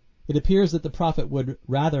 It appears that the prophet would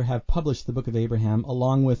rather have published the Book of Abraham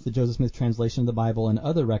along with the Joseph Smith translation of the Bible and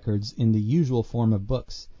other records in the usual form of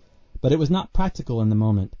books, but it was not practical in the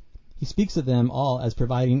moment. He speaks of them all as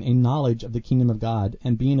providing a knowledge of the kingdom of God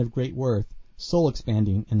and being of great worth,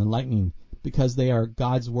 soul-expanding and enlightening, because they are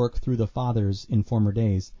God's work through the fathers in former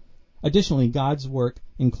days. Additionally, God's work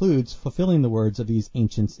includes fulfilling the words of these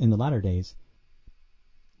ancients in the latter days.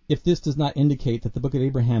 If this does not indicate that the Book of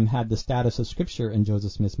Abraham had the status of Scripture in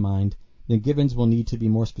Joseph Smith's mind, then Gibbons will need to be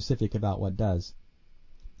more specific about what does.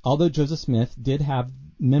 Although Joseph Smith did have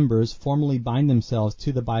members formally bind themselves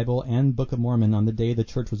to the Bible and Book of Mormon on the day the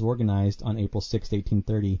church was organized on April 6,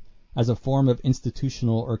 1830, as a form of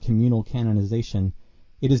institutional or communal canonization,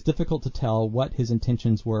 it is difficult to tell what his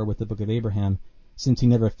intentions were with the Book of Abraham, since he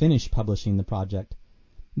never finished publishing the project.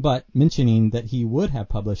 But mentioning that he would have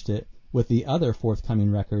published it with the other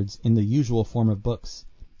forthcoming records in the usual form of books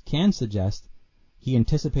can suggest he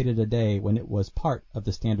anticipated a day when it was part of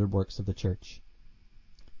the standard works of the church.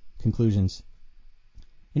 Conclusions.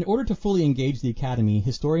 In order to fully engage the Academy,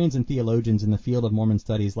 historians and theologians in the field of Mormon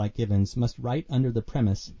studies like Gibbons must write under the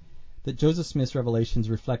premise that Joseph Smith's revelations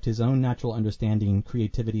reflect his own natural understanding,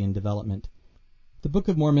 creativity, and development. The Book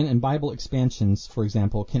of Mormon and Bible expansions, for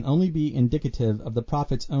example, can only be indicative of the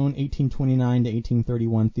prophet's own 1829 to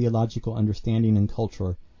 1831 theological understanding and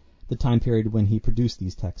culture, the time period when he produced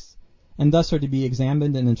these texts, and thus are to be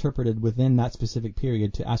examined and interpreted within that specific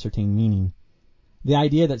period to ascertain meaning. The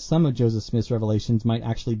idea that some of Joseph Smith's revelations might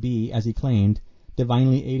actually be, as he claimed,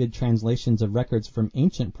 divinely aided translations of records from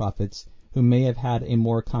ancient prophets who may have had a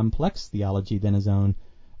more complex theology than his own,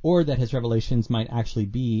 or that his revelations might actually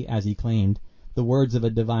be, as he claimed, the words of a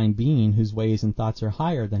divine being whose ways and thoughts are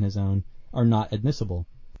higher than his own, are not admissible.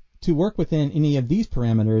 To work within any of these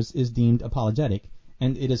parameters is deemed apologetic,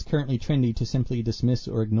 and it is currently trendy to simply dismiss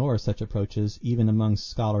or ignore such approaches even among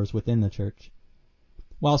scholars within the church.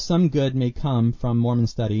 While some good may come from Mormon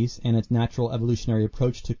studies and its natural evolutionary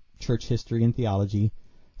approach to church history and theology,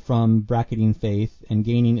 from bracketing faith and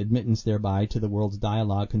gaining admittance thereby to the world's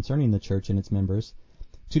dialogue concerning the church and its members,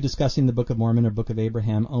 to discussing the Book of Mormon or Book of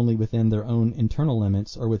Abraham only within their own internal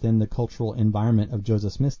limits or within the cultural environment of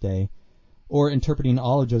Joseph Smith's day, or interpreting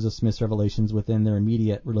all of Joseph Smith's revelations within their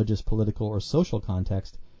immediate religious, political, or social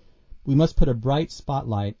context, we must put a bright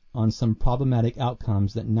spotlight on some problematic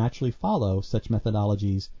outcomes that naturally follow such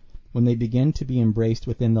methodologies when they begin to be embraced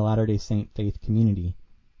within the Latter-day Saint faith community.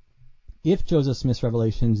 If Joseph Smith's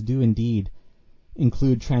revelations do indeed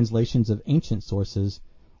include translations of ancient sources,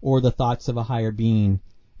 or the thoughts of a higher being,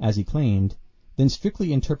 as he claimed, then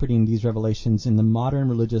strictly interpreting these revelations in the modern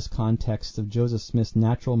religious context of Joseph Smith's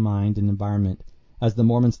natural mind and environment, as the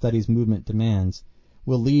Mormon Studies movement demands,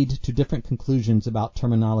 will lead to different conclusions about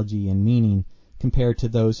terminology and meaning compared to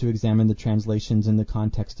those who examine the translations in the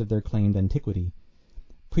context of their claimed antiquity.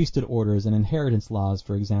 Priesthood orders and inheritance laws,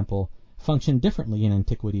 for example, function differently in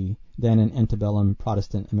antiquity than in antebellum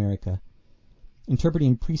Protestant America.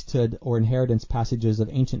 Interpreting priesthood or inheritance passages of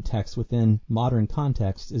ancient texts within modern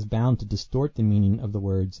contexts is bound to distort the meaning of the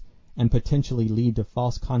words and potentially lead to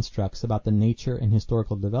false constructs about the nature and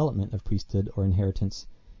historical development of priesthood or inheritance,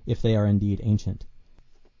 if they are indeed ancient.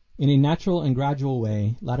 In a natural and gradual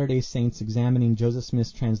way, Latter-day Saints examining Joseph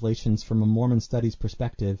Smith's translations from a Mormon studies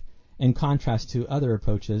perspective, in contrast to other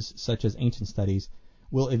approaches, such as ancient studies,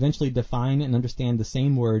 will eventually define and understand the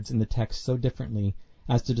same words in the text so differently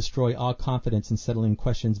as to destroy all confidence in settling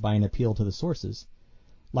questions by an appeal to the sources.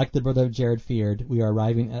 Like the brother of Jared feared, we are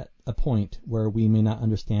arriving at a point where we may not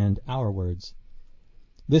understand our words.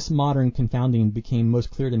 This modern confounding became most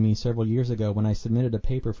clear to me several years ago when I submitted a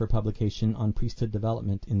paper for publication on priesthood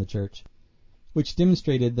development in the church, which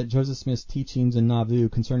demonstrated that Joseph Smith's teachings in Nauvoo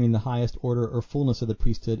concerning the highest order or fullness of the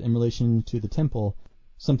priesthood in relation to the temple,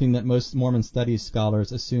 something that most Mormon studies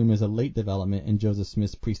scholars assume is a late development in Joseph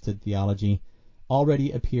Smith's priesthood theology,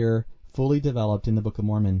 already appear fully developed in the Book of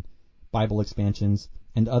Mormon, Bible expansions,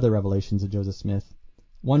 and other revelations of Joseph Smith.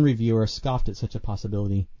 One reviewer scoffed at such a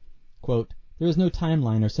possibility. Quote, "There is no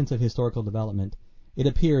timeline or sense of historical development. It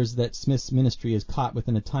appears that Smith's ministry is caught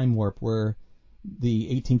within a time warp where the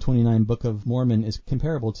 1829 Book of Mormon is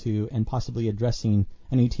comparable to and possibly addressing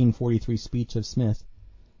an 1843 speech of Smith.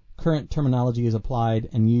 Current terminology is applied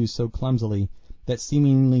and used so clumsily that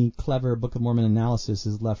seemingly clever Book of Mormon analysis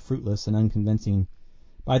is left fruitless and unconvincing.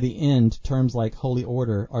 By the end, terms like holy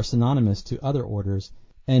order are synonymous to other orders,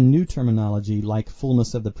 and new terminology like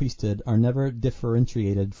fullness of the priesthood are never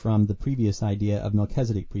differentiated from the previous idea of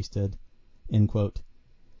Melchizedek priesthood." End quote.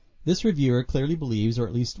 This reviewer clearly believes, or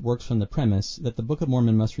at least works from the premise, that the Book of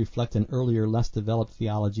Mormon must reflect an earlier, less developed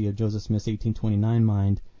theology of Joseph Smith's 1829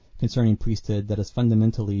 mind concerning priesthood that is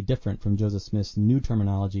fundamentally different from Joseph Smith's new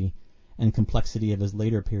terminology and complexity of his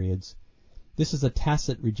later periods. This is a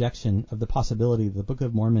tacit rejection of the possibility that the Book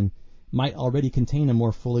of Mormon might already contain a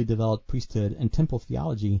more fully developed priesthood and temple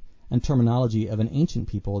theology and terminology of an ancient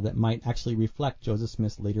people that might actually reflect Joseph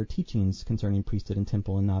Smith's later teachings concerning priesthood and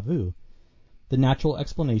temple in Nauvoo. The natural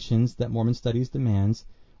explanations that Mormon studies demands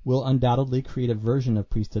will undoubtedly create a version of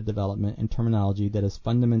priesthood development and terminology that is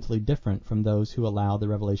fundamentally different from those who allow the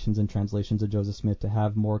revelations and translations of Joseph Smith to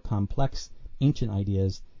have more complex ancient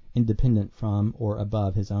ideas independent from or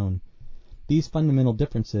above his own. These fundamental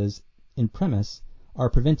differences in premise are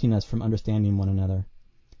preventing us from understanding one another.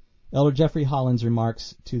 Elder Jeffrey Holland's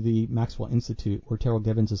remarks to the Maxwell Institute, where Terrell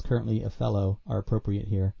Givens is currently a fellow, are appropriate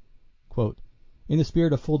here. Quote, "In the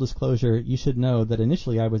spirit of full disclosure, you should know that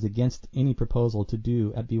initially I was against any proposal to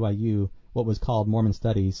do at BYU what was called Mormon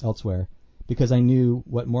Studies elsewhere, because I knew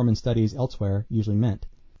what Mormon Studies elsewhere usually meant.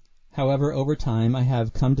 However, over time I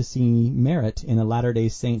have come to see merit in a Latter-day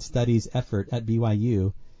Saint Studies effort at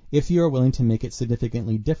BYU if you are willing to make it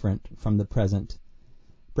significantly different from the present.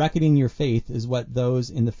 Bracketing your faith is what those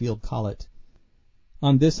in the field call it.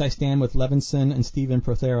 On this I stand with Levinson and Stephen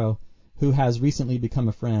Prothero, who has recently become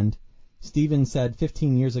a friend. Stephen said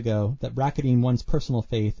 15 years ago that bracketing one's personal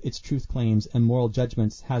faith, its truth claims, and moral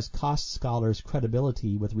judgments has cost scholars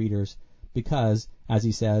credibility with readers because, as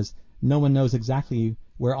he says, no one knows exactly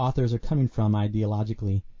where authors are coming from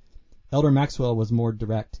ideologically. Elder Maxwell was more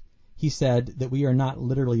direct. He said that we are not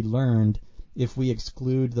literally learned if we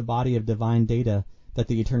exclude the body of divine data that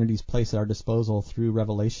the eternities place at our disposal through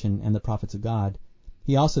revelation and the prophets of God.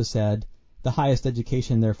 He also said, the highest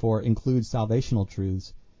education, therefore, includes salvational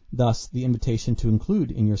truths. Thus, the invitation to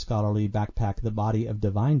include in your scholarly backpack the body of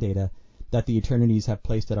divine data that the eternities have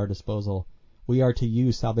placed at our disposal. We are to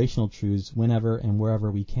use salvational truths whenever and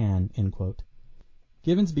wherever we can." End quote.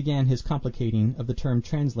 Givens began his complicating of the term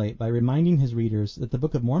translate by reminding his readers that the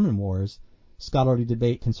Book of Mormon wars, scholarly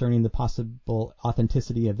debate concerning the possible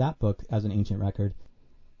authenticity of that book as an ancient record,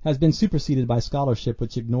 has been superseded by scholarship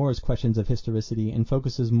which ignores questions of historicity and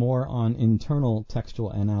focuses more on internal textual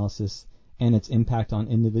analysis and its impact on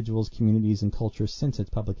individuals, communities, and cultures since its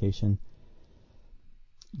publication.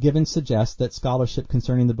 Givens suggests that scholarship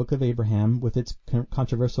concerning the Book of Abraham, with its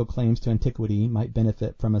controversial claims to antiquity, might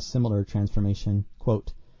benefit from a similar transformation.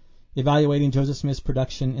 Quote, "Evaluating Joseph Smith's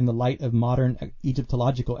production in the light of modern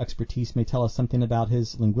Egyptological expertise may tell us something about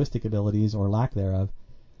his linguistic abilities or lack thereof.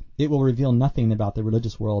 It will reveal nothing about the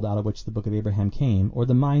religious world out of which the Book of Abraham came, or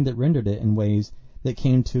the mind that rendered it in ways that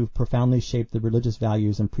came to profoundly shape the religious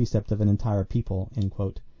values and precepts of an entire people." End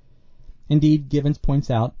quote. Indeed, Givens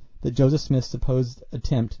points out that Joseph Smith's supposed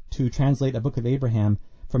attempt to translate a Book of Abraham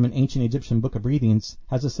from an ancient Egyptian Book of Breathings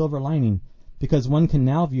has a silver lining, because one can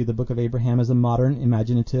now view the Book of Abraham as a modern,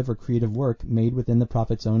 imaginative, or creative work made within the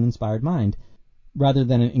prophet's own inspired mind, rather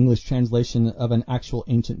than an English translation of an actual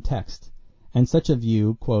ancient text. And such a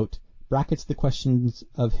view, quote, "brackets the questions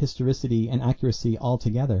of historicity and accuracy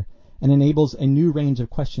altogether, and enables a new range of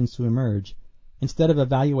questions to emerge. Instead of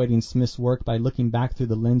evaluating Smith's work by looking back through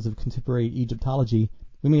the lens of contemporary Egyptology,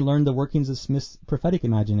 we may learn the workings of Smith's prophetic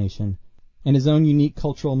imagination and his own unique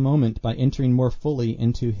cultural moment by entering more fully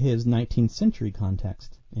into his 19th century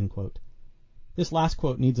context." End quote. This last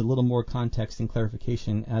quote needs a little more context and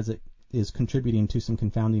clarification, as it is contributing to some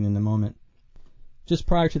confounding in the moment. Just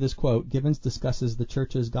prior to this quote, Givens discusses the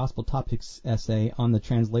Church's Gospel Topics essay on the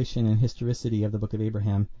translation and historicity of the Book of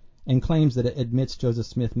Abraham, and claims that it admits Joseph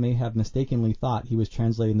Smith may have mistakenly thought he was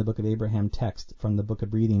translating the Book of Abraham text from the Book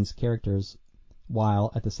of Breathings characters,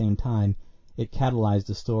 while, at the same time, it catalyzed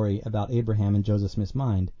a story about Abraham in Joseph Smith's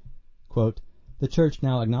mind. Quote, "The Church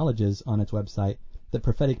now acknowledges on its website that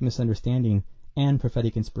prophetic misunderstanding and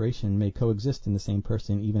prophetic inspiration may coexist in the same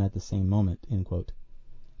person even at the same moment." End quote.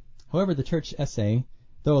 However, the Church essay,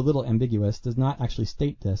 though a little ambiguous, does not actually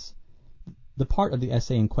state this. The part of the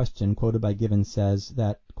essay in question quoted by Givens says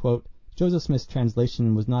that, quote, "Joseph Smith's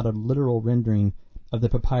translation was not a literal rendering of the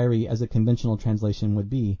papyri as a conventional translation would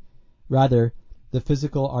be. Rather, the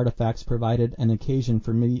physical artifacts provided an occasion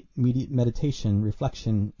for meditation,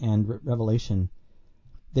 reflection, and revelation.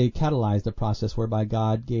 They catalyzed a process whereby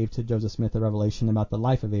God gave to Joseph Smith a revelation about the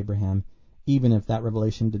life of Abraham, even if that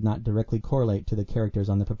revelation did not directly correlate to the characters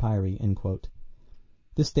on the papyri." End quote.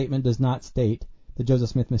 This statement does not state that Joseph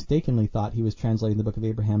Smith mistakenly thought he was translating the Book of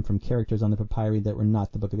Abraham from characters on the papyri that were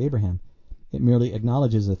not the Book of Abraham. It merely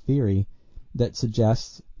acknowledges a theory that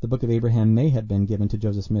suggests the Book of Abraham may have been given to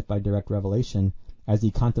Joseph Smith by direct revelation, as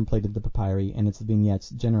he contemplated the papyri and its vignettes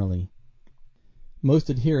generally. Most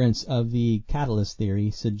adherents of the catalyst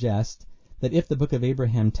theory suggest that if the Book of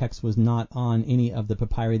Abraham text was not on any of the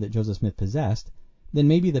papyri that Joseph Smith possessed, then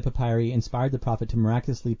maybe the papyri inspired the prophet to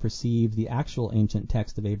miraculously perceive the actual ancient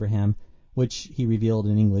text of Abraham, which he revealed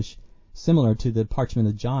in English, similar to the parchment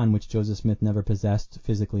of John, which Joseph Smith never possessed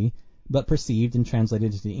physically, but perceived and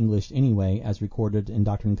translated into English anyway, as recorded in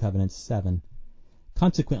Doctrine and Covenants 7.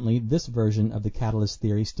 Consequently, this version of the catalyst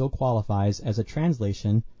theory still qualifies as a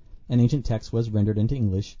translation. An ancient text was rendered into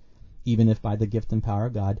English, even if by the gift and power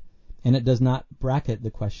of God, and it does not bracket the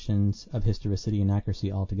questions of historicity and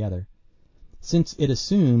accuracy altogether. Since it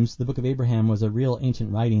assumes the Book of Abraham was a real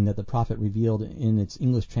ancient writing that the prophet revealed in its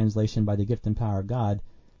English translation by the gift and power of God,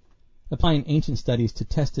 applying ancient studies to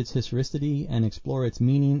test its historicity and explore its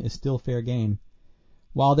meaning is still fair game.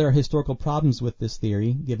 While there are historical problems with this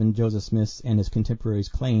theory, given Joseph Smith's and his contemporaries'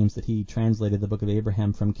 claims that he translated the Book of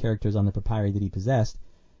Abraham from characters on the papyri that he possessed,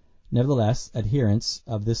 nevertheless, adherents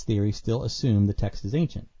of this theory still assume the text is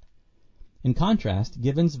ancient. In contrast,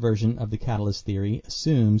 Given's version of the catalyst theory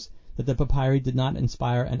assumes that the papyri did not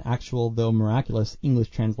inspire an actual, though miraculous, English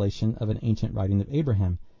translation of an ancient writing of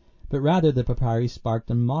Abraham, but rather the papyri sparked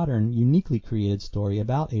a modern, uniquely created story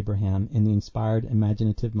about Abraham in the inspired,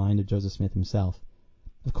 imaginative mind of Joseph Smith himself.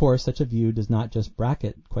 Of course, such a view does not just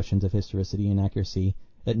bracket questions of historicity and accuracy,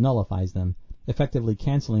 it nullifies them, effectively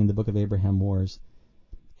canceling the Book of Abraham wars.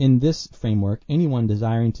 In this framework, anyone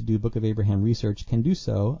desiring to do Book of Abraham research can do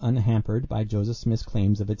so unhampered by Joseph Smith's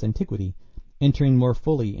claims of its antiquity, entering more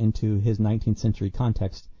fully into his 19th century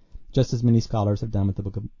context, just as many scholars have done with the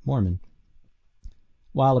Book of Mormon.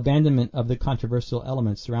 While abandonment of the controversial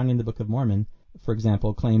elements surrounding the Book of Mormon, for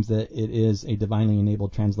example, claims that it is a divinely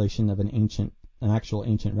enabled translation of an actual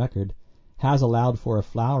ancient record, has allowed for a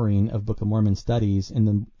flowering of Book of Mormon studies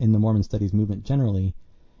in the Mormon studies movement generally,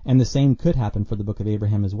 and the same could happen for the Book of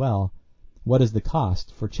Abraham as well. What is the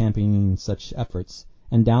cost for championing such efforts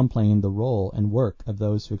and downplaying the role and work of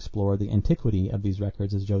those who explore the antiquity of these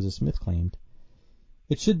records as Joseph Smith claimed?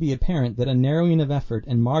 It should be apparent that a narrowing of effort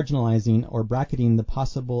and marginalizing or bracketing the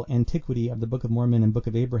possible antiquity of the Book of Mormon and Book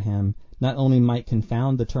of Abraham not only might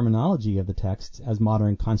confound the terminology of the texts as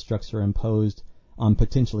modern constructs are imposed on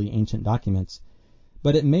potentially ancient documents,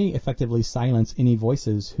 but it may effectively silence any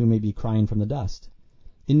voices who may be crying from the dust.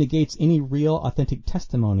 It negates any real, authentic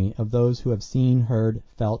testimony of those who have seen, heard,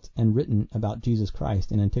 felt, and written about Jesus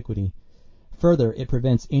Christ in antiquity. Further, it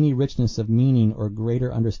prevents any richness of meaning or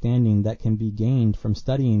greater understanding that can be gained from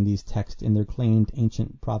studying these texts in their claimed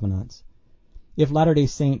ancient provenance. If Latter-day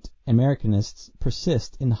Saint Americanists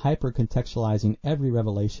persist in hyper-contextualizing every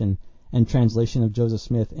revelation and translation of Joseph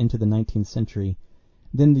Smith into the 19th century,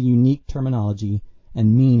 then the unique terminology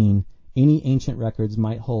and meaning any ancient records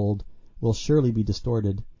might hold will surely be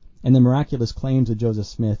distorted, and the miraculous claims of Joseph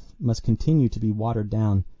Smith must continue to be watered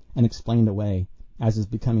down and explained away, as is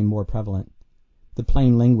becoming more prevalent. The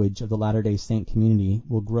plain language of the Latter-day Saint community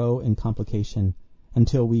will grow in complication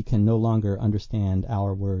until we can no longer understand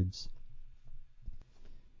our words.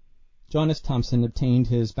 John S. Thompson obtained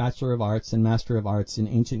his Bachelor of Arts and Master of Arts in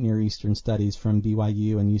Ancient Near Eastern Studies from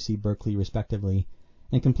BYU and UC Berkeley, respectively,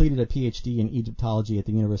 and completed a Ph.D. in Egyptology at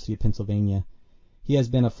the University of Pennsylvania. He has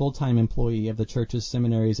been a full-time employee of the churches,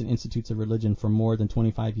 seminaries, and institutes of religion for more than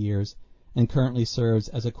 25 years, and currently serves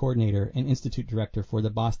as a coordinator and institute director for the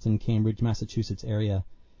Boston, Cambridge, Massachusetts area.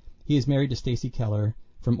 He is married to Stacy Keller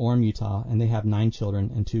from Orem, Utah, and they have 9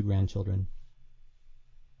 children and 2 grandchildren.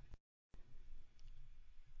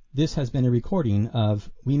 This has been a recording of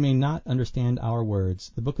We May Not Understand Our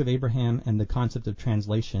Words, the Book of Abraham and the Concept of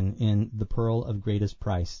Translation in The Pearl of Greatest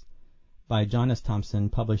Price, by John S. Thompson,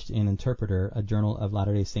 published in Interpreter, a Journal of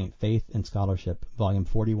Latter-day Saint Faith and Scholarship, Volume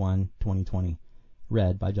 41, 2020.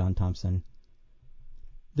 Read by John Thompson.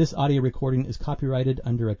 This audio recording is copyrighted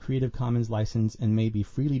under a Creative Commons license and may be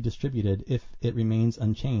freely distributed if it remains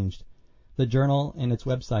unchanged. The journal and its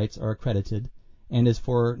websites are accredited and is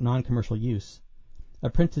for non-commercial use. A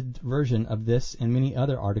printed version of this and many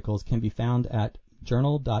other articles can be found at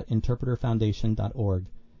journal.interpreterfoundation.org.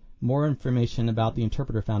 More information about the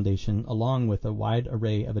Interpreter Foundation, along with a wide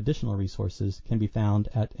array of additional resources, can be found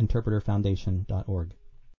at interpreterfoundation.org.